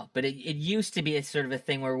this now, but it used to be a sort of a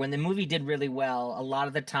thing where when the movie did really well, a lot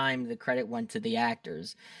of the time the credit went to the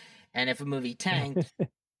actors, and if a movie tanked,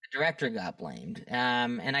 director got blamed.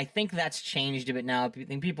 And I think that's changed a bit now. I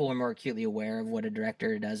think people are more acutely aware of what a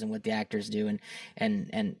director does and what the actors do,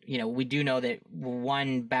 and we do know that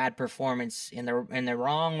one bad performance in the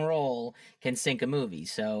wrong role can sink a movie.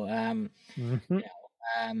 So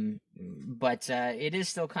but it is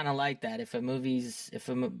still kind of like that.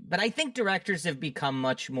 But I think directors have become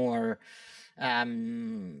much more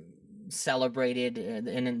celebrated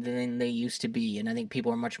than they used to be, and I think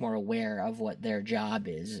people are much more aware of what their job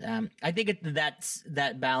is. I think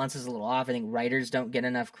that balance is a little off. I think writers don't get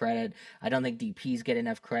enough credit. I don't think DPs get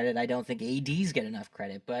enough credit. I don't think ADs get enough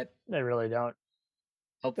credit. But they really don't.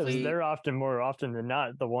 Because hopefully, they're more often than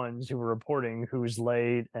not the ones who are reporting who's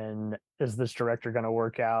late and is this director going to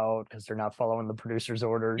work out, because they're not following the producer's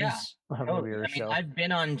orders. Yeah, on a totally. movie or I mean, show. I've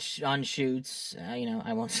been on shoots.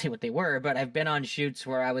 I won't say what they were, but I've been on shoots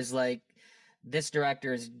where I was like, this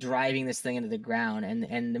director is driving this thing into the ground,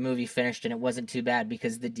 and the movie finished, and it wasn't too bad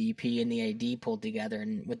because the DP and the AD pulled together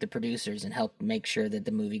and with the producers and helped make sure that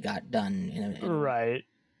the movie got done. Right.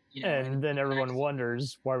 And then everyone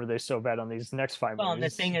wonders, why were they so bad on these next 5 Well, movies? and the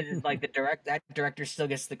thing is, like, that director still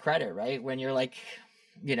gets the credit, right? When you're like,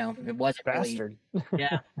 it wasn't bastard. Really,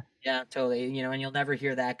 yeah, totally. And you'll never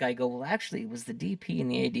hear that guy go, well, actually, it was the DP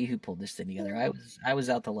and the AD who pulled this thing together. I was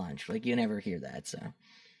out to lunch. Like, you never hear that. So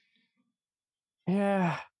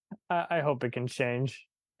yeah, I hope it can change,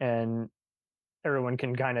 and everyone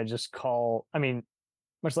can kind of just call. I mean,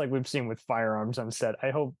 much like we've seen with firearms on set,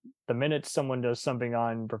 I hope the minute someone does something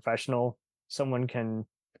unprofessional, someone can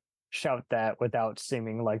shout that without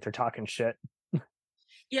seeming like they're talking shit.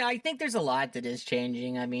 yeah, I think there's a lot that is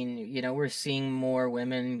changing. I mean, we're seeing more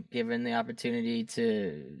women given the opportunity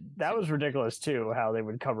to. That was ridiculous too, how they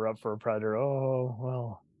would cover up for a predator. Oh,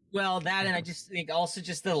 well. Well, that, and I just think also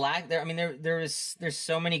just the lack there. I mean, there's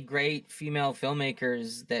so many great female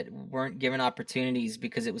filmmakers that weren't given opportunities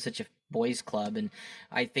because it was such a boys' club, and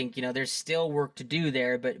I think there's still work to do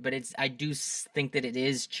there. But I do think that it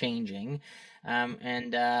is changing,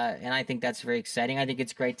 and I think that's very exciting. I think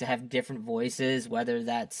it's great to have different voices, whether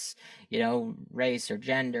that's race or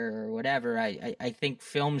gender or whatever. I think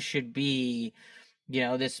film should be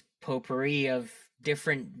this potpourri of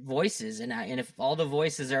different voices, and if all the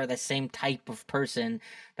voices are the same type of person,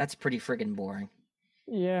 that's pretty friggin' boring.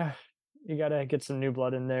 Yeah, you gotta get some new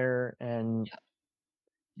blood in there, and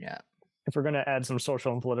yeah. If we're gonna add some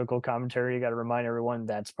social and political commentary, you got to remind everyone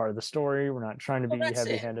that's part of the story. We're not trying to be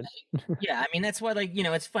heavy-handed. Yeah, I mean that's why, like,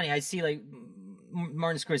 it's funny. I see like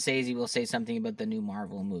Martin Scorsese will say something about the new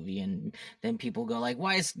Marvel movie, and then people go like,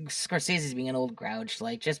 "Why is Scorsese being an old grouch?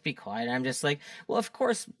 Like, just be quiet." And I'm just like, well, of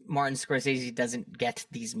course Martin Scorsese doesn't get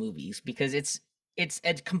these movies because it's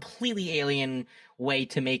a completely alien way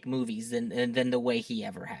to make movies than the way he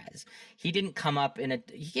ever has. He didn't come up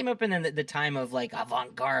he came up in the time of like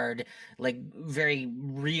avant-garde, like very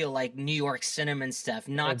real, like New York cinema and stuff,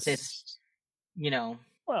 not this,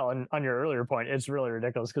 Well, and on your earlier point, it's really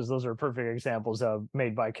ridiculous because those are perfect examples of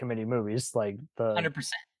made by committee movies, like the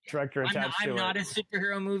 100%. director attached I'm to not it. a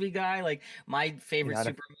superhero movie guy. Like my favorite Not a-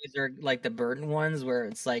 super movies are like the Burton ones, where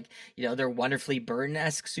it's like they're wonderfully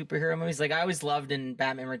Burton-esque superhero movies. Like I always loved in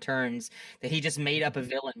Batman Returns that he just made up a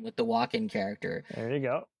villain with the walk-in character. There you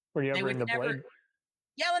go. Were you They ever would into never. Blade?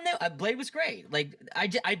 Yeah, when Blade was great. Like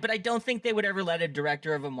but I don't think they would ever let a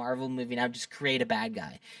director of a Marvel movie now just create a bad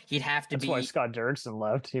guy. He'd have to That's be. why Scott Derrickson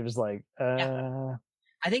left. He was like, Yeah.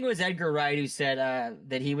 I think it was Edgar Wright who said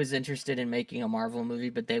that he was interested in making a Marvel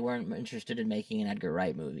movie, but they weren't interested in making an Edgar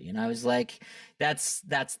Wright movie. And I was like, that's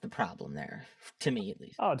the problem there, to me at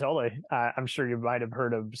least. oh, totally. I'm sure you might have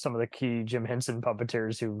heard of some of the key Jim Henson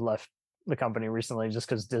puppeteers who left the company recently just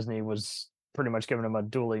because Disney was pretty much giving them a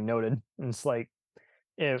duly noted. And it's like,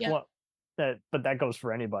 but that goes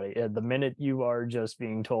for anybody. The minute you are just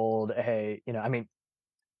being told, hey, I mean,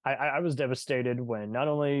 I was devastated when not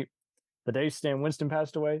only the day Stan Winston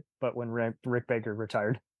passed away, but when Rick Baker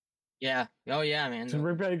retired. Yeah. Oh yeah, man. So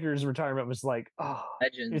Rick Baker's retirement was like, oh,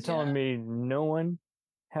 Legends, you're telling me no one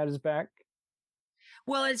had his back?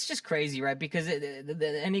 Well, it's just crazy, right? Because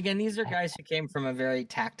and again, these are guys who came from a very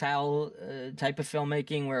tactile type of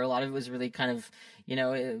filmmaking, where a lot of it was really kind of,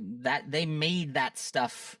 that they made that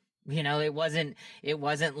stuff. It wasn't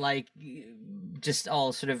like just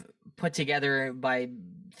all sort of put together by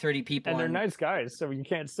 30 people. And they're nice guys, so you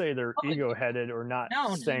can't say they're ego-headed or not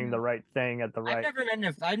saying the right thing at the right.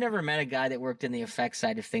 I've never met a guy that worked in the effects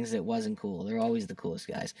side of things that wasn't cool. They're always the coolest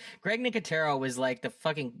guys. Greg Nicotero was like the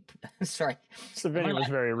fucking sorry. Savini was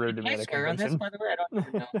very rude to me at a convention. On this, by the way, I don't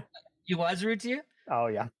even know. He was rude to you? Oh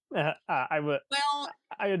yeah. I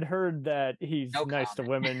had heard that he's nice to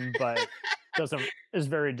women, but is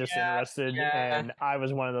very disinterested. And I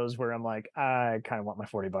was one of those where I'm like, I kind of want my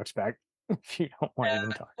 $40 back. If you don't want to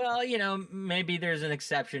even talk. Well, maybe there's an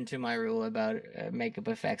exception to my rule about makeup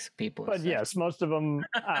effects people. But yes, most of them,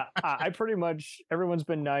 I pretty much, everyone's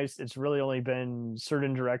been nice. It's really only been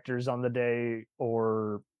certain directors on the day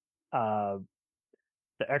or the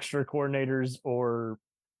extra coordinators or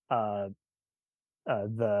the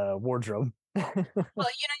wardrobe. Well,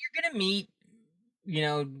 you're going to meet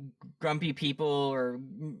grumpy people or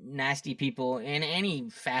nasty people in any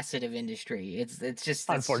facet of industry. It's just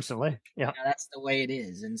unfortunately, yeah, that's the way it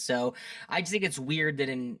is. And so I just think it's weird that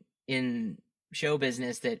in show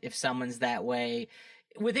business that if someone's that way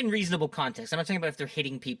within reasonable context, I'm not talking about if they're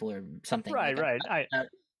hitting people or something. Right, like right.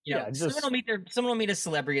 Someone will meet a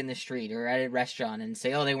celebrity in the street or at a restaurant and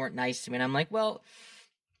say, "Oh, they weren't nice to me," and I'm like, well.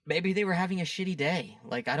 Maybe they were having a shitty day.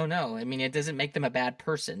 Like, I don't know. I mean, it doesn't make them a bad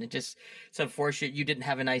person. It's unfortunate you didn't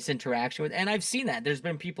have a nice interaction with. And I've seen that. There's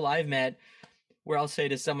been people I've met where I'll say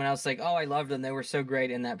to someone else, like, oh, I loved them. They were so great.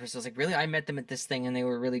 And that person's like, really? I met them at this thing and they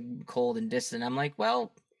were really cold and distant. I'm like,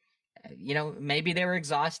 well, maybe they were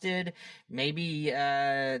exhausted. Maybe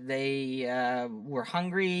they were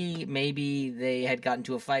hungry. Maybe they had gotten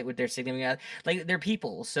into a fight with their significant other. Like, they're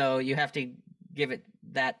people. So you have to give it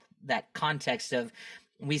that context of,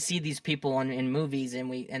 we see these people in movies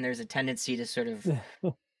and there's a tendency to sort of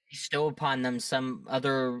bestow upon them some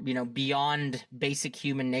other, beyond basic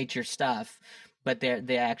human nature stuff, but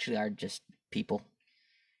they actually are just people.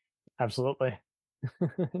 Absolutely.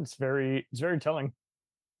 It's very telling.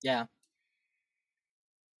 Yeah.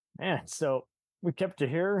 Man, so we kept you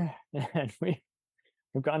here and we've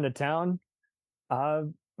gone to town.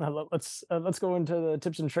 Let's go into the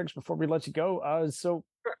tips and tricks before we let you go.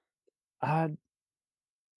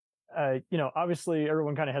 Obviously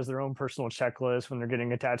everyone kind of has their own personal checklist when they're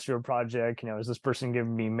getting attached to a project. Is this person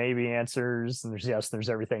giving me maybe answers? And there's yes, there's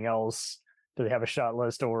everything else. Do they have a shot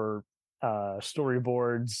list or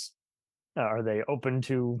storyboards? Are they open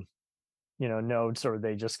to, notes, or are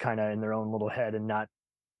they just kind of in their own little head and not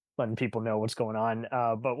letting people know what's going on?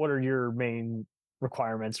 But what are your main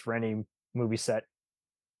requirements for any movie set?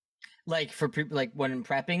 Like for like when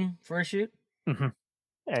prepping for a shoot? Mm-hmm.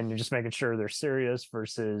 And you're just making sure they're serious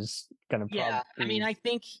versus going to. Yeah, I mean, I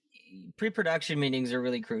think pre-production meetings are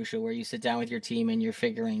really crucial, where you sit down with your team and you're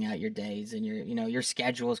figuring out your days and your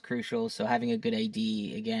schedule is crucial. So having a good AD,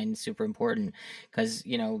 again, super important, because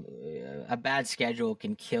a bad schedule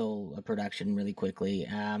can kill a production really quickly.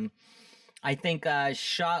 I think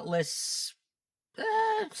shot lists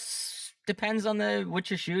depends on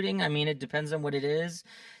what you're shooting. I mean, it depends on what it is.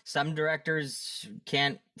 Some directors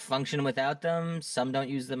can't function without them. Some don't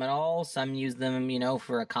use them at all. Some use them,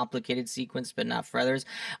 for a complicated sequence, but not for others.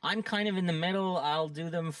 I'm kind of in the middle. I'll do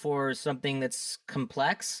them for something that's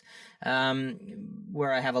complex,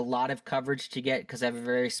 where I have a lot of coverage to get because I have a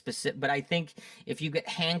very specific. But I think if you get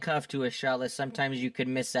handcuffed to a shot list, sometimes you could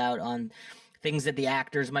miss out on things that the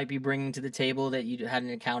actors might be bringing to the table that you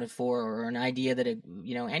hadn't accounted for, or an idea that,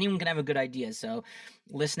 anyone can have a good idea. So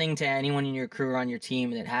listening to anyone in your crew or on your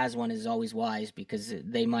team that has one is always wise, because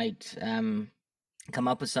they might come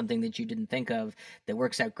up with something that you didn't think of that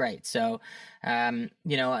works out great. So, I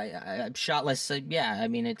shotless. Yeah, I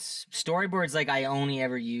mean, it's storyboards. Like, I only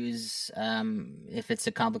ever use if it's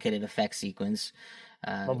a complicated effect sequence,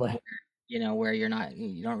 where you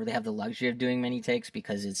don't really have the luxury of doing many takes,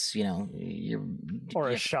 because it's, or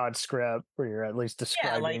a shot script where you're at least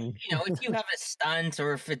describing. Yeah, like, if you have a stunt,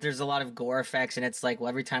 or if there's a lot of gore effects, and it's like, well,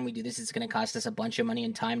 every time we do this, it's going to cost us a bunch of money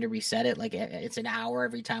and time to reset it. Like, it's an hour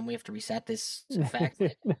every time we have to reset this effect.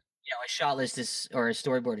 A shot list or a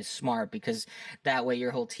storyboard is smart, because that way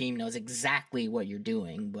your whole team knows exactly what you're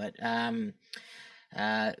doing. But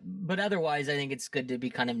otherwise, I think it's good to be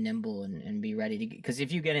kind of nimble and be ready to, because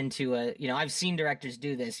if you get into I've seen directors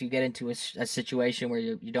do this. You get into a situation where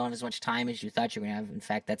you don't have as much time as you thought you were going to have. In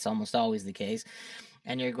fact, that's almost always the case.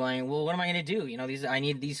 And you're going, well, what am I going to do? I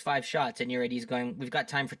need these 5 shots, and your AD's going, we've got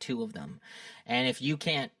time for 2 of them. And if you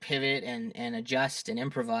can't pivot and adjust and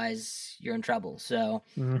improvise, you're in trouble. So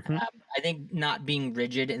I think not being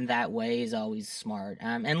rigid in that way is always smart.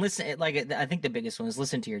 And listen, like, I think the biggest one is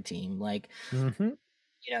listen to your team. Like,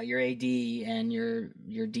 your AD and your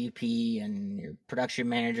DP and your production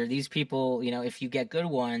manager, these people, if you get good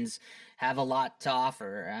ones, have a lot to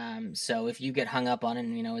offer. So if you get hung up on it,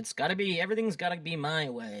 everything's got to be my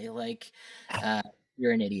way, like,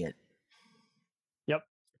 you're an idiot. Yep.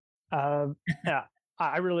 Yeah,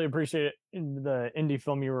 I really appreciate it. In the indie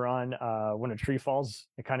film you were on, When a Tree Falls,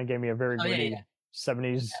 it kind of gave me a very gritty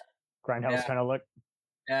 70s grindhouse kind of look.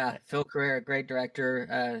 Yeah, Phil Carrera, great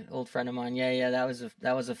director, old friend of mine. Yeah, that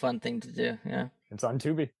was a fun thing to do. Yeah, it's on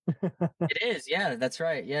Tubi. It is. Yeah, that's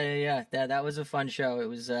right. Yeah. That was a fun show. It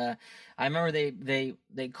was. I remember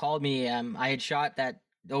they called me. I had shot that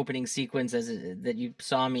opening sequence that you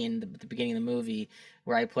saw me in the beginning of the movie,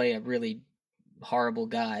 where I play a really horrible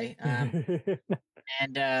guy,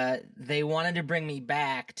 and they wanted to bring me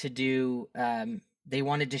back to do. They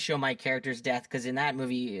wanted to show my character's death, because in that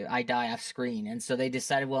movie I die off screen, and so they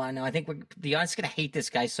decided, well, I think the audience is gonna hate this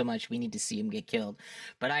guy so much, we need to see him get killed.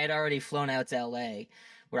 But I had already flown out to LA,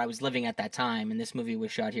 where I was living at that time, and this movie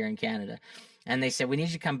was shot here in Canada. And they said, we need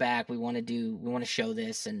you to come back. We want to show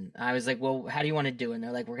this. And I was like, well, how do you want to do it? And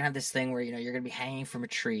they're like, we're gonna have this thing where you're gonna be hanging from a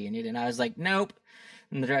tree, and I was like, nope.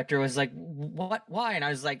 And the director was like, what? Why? And I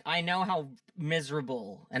was like, I know how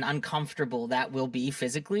miserable and uncomfortable that will be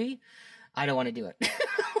physically. I don't want to do it.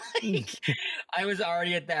 I was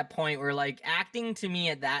already at that point where, like, acting to me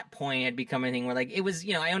at that point had become a thing where, like, it was,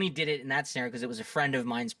 I only did it in that scenario because it was a friend of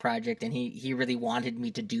mine's project, and he really wanted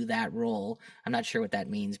me to do that role. I'm not sure what that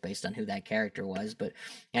means based on who that character was, but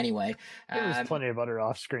anyway. There was plenty of other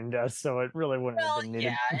off-screen deaths, so it really wouldn't have been needed.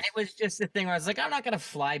 Yeah, and it was just the thing where I was like, I'm not going to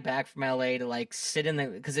fly back from LA to, like, sit in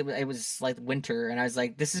because it was like winter, and I was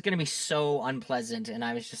like, this is going to be so unpleasant, and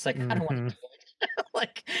I was just like, I don't want to do it.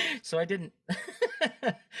 Like, so I didn't.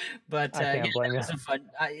 But it was a fun.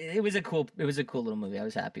 It was a cool little movie. I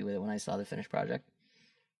was happy with it when I saw the finished project.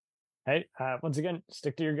 Hey, once again,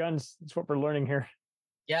 stick to your guns. That's what we're learning here.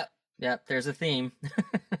 Yep. There's a theme.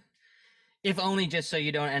 If only just so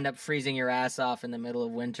you don't end up freezing your ass off in the middle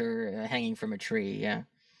of winter, hanging from a tree. Yeah.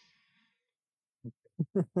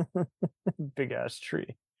 Big ass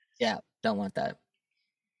tree. Yeah, don't want that.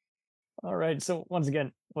 All right. So once again,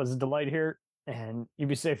 it was a delight here. And you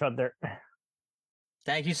be safe out there.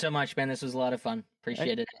 Thank you so much, man. This was a lot of fun.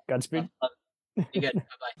 Appreciate it. Godspeed. You good.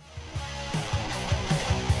 Bye-bye.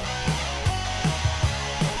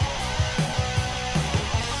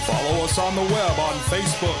 Follow us on the web on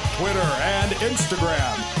Facebook, Twitter, and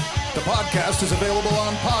Instagram. The podcast is available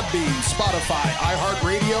on Podbean, Spotify,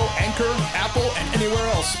 iHeartRadio, Anchor, Apple, and anywhere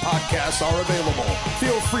else podcasts are available.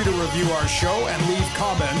 Feel free to review our show and leave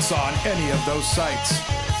comments on any of those sites.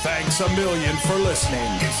 Thanks a million for listening.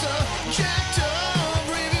 It's a jacked up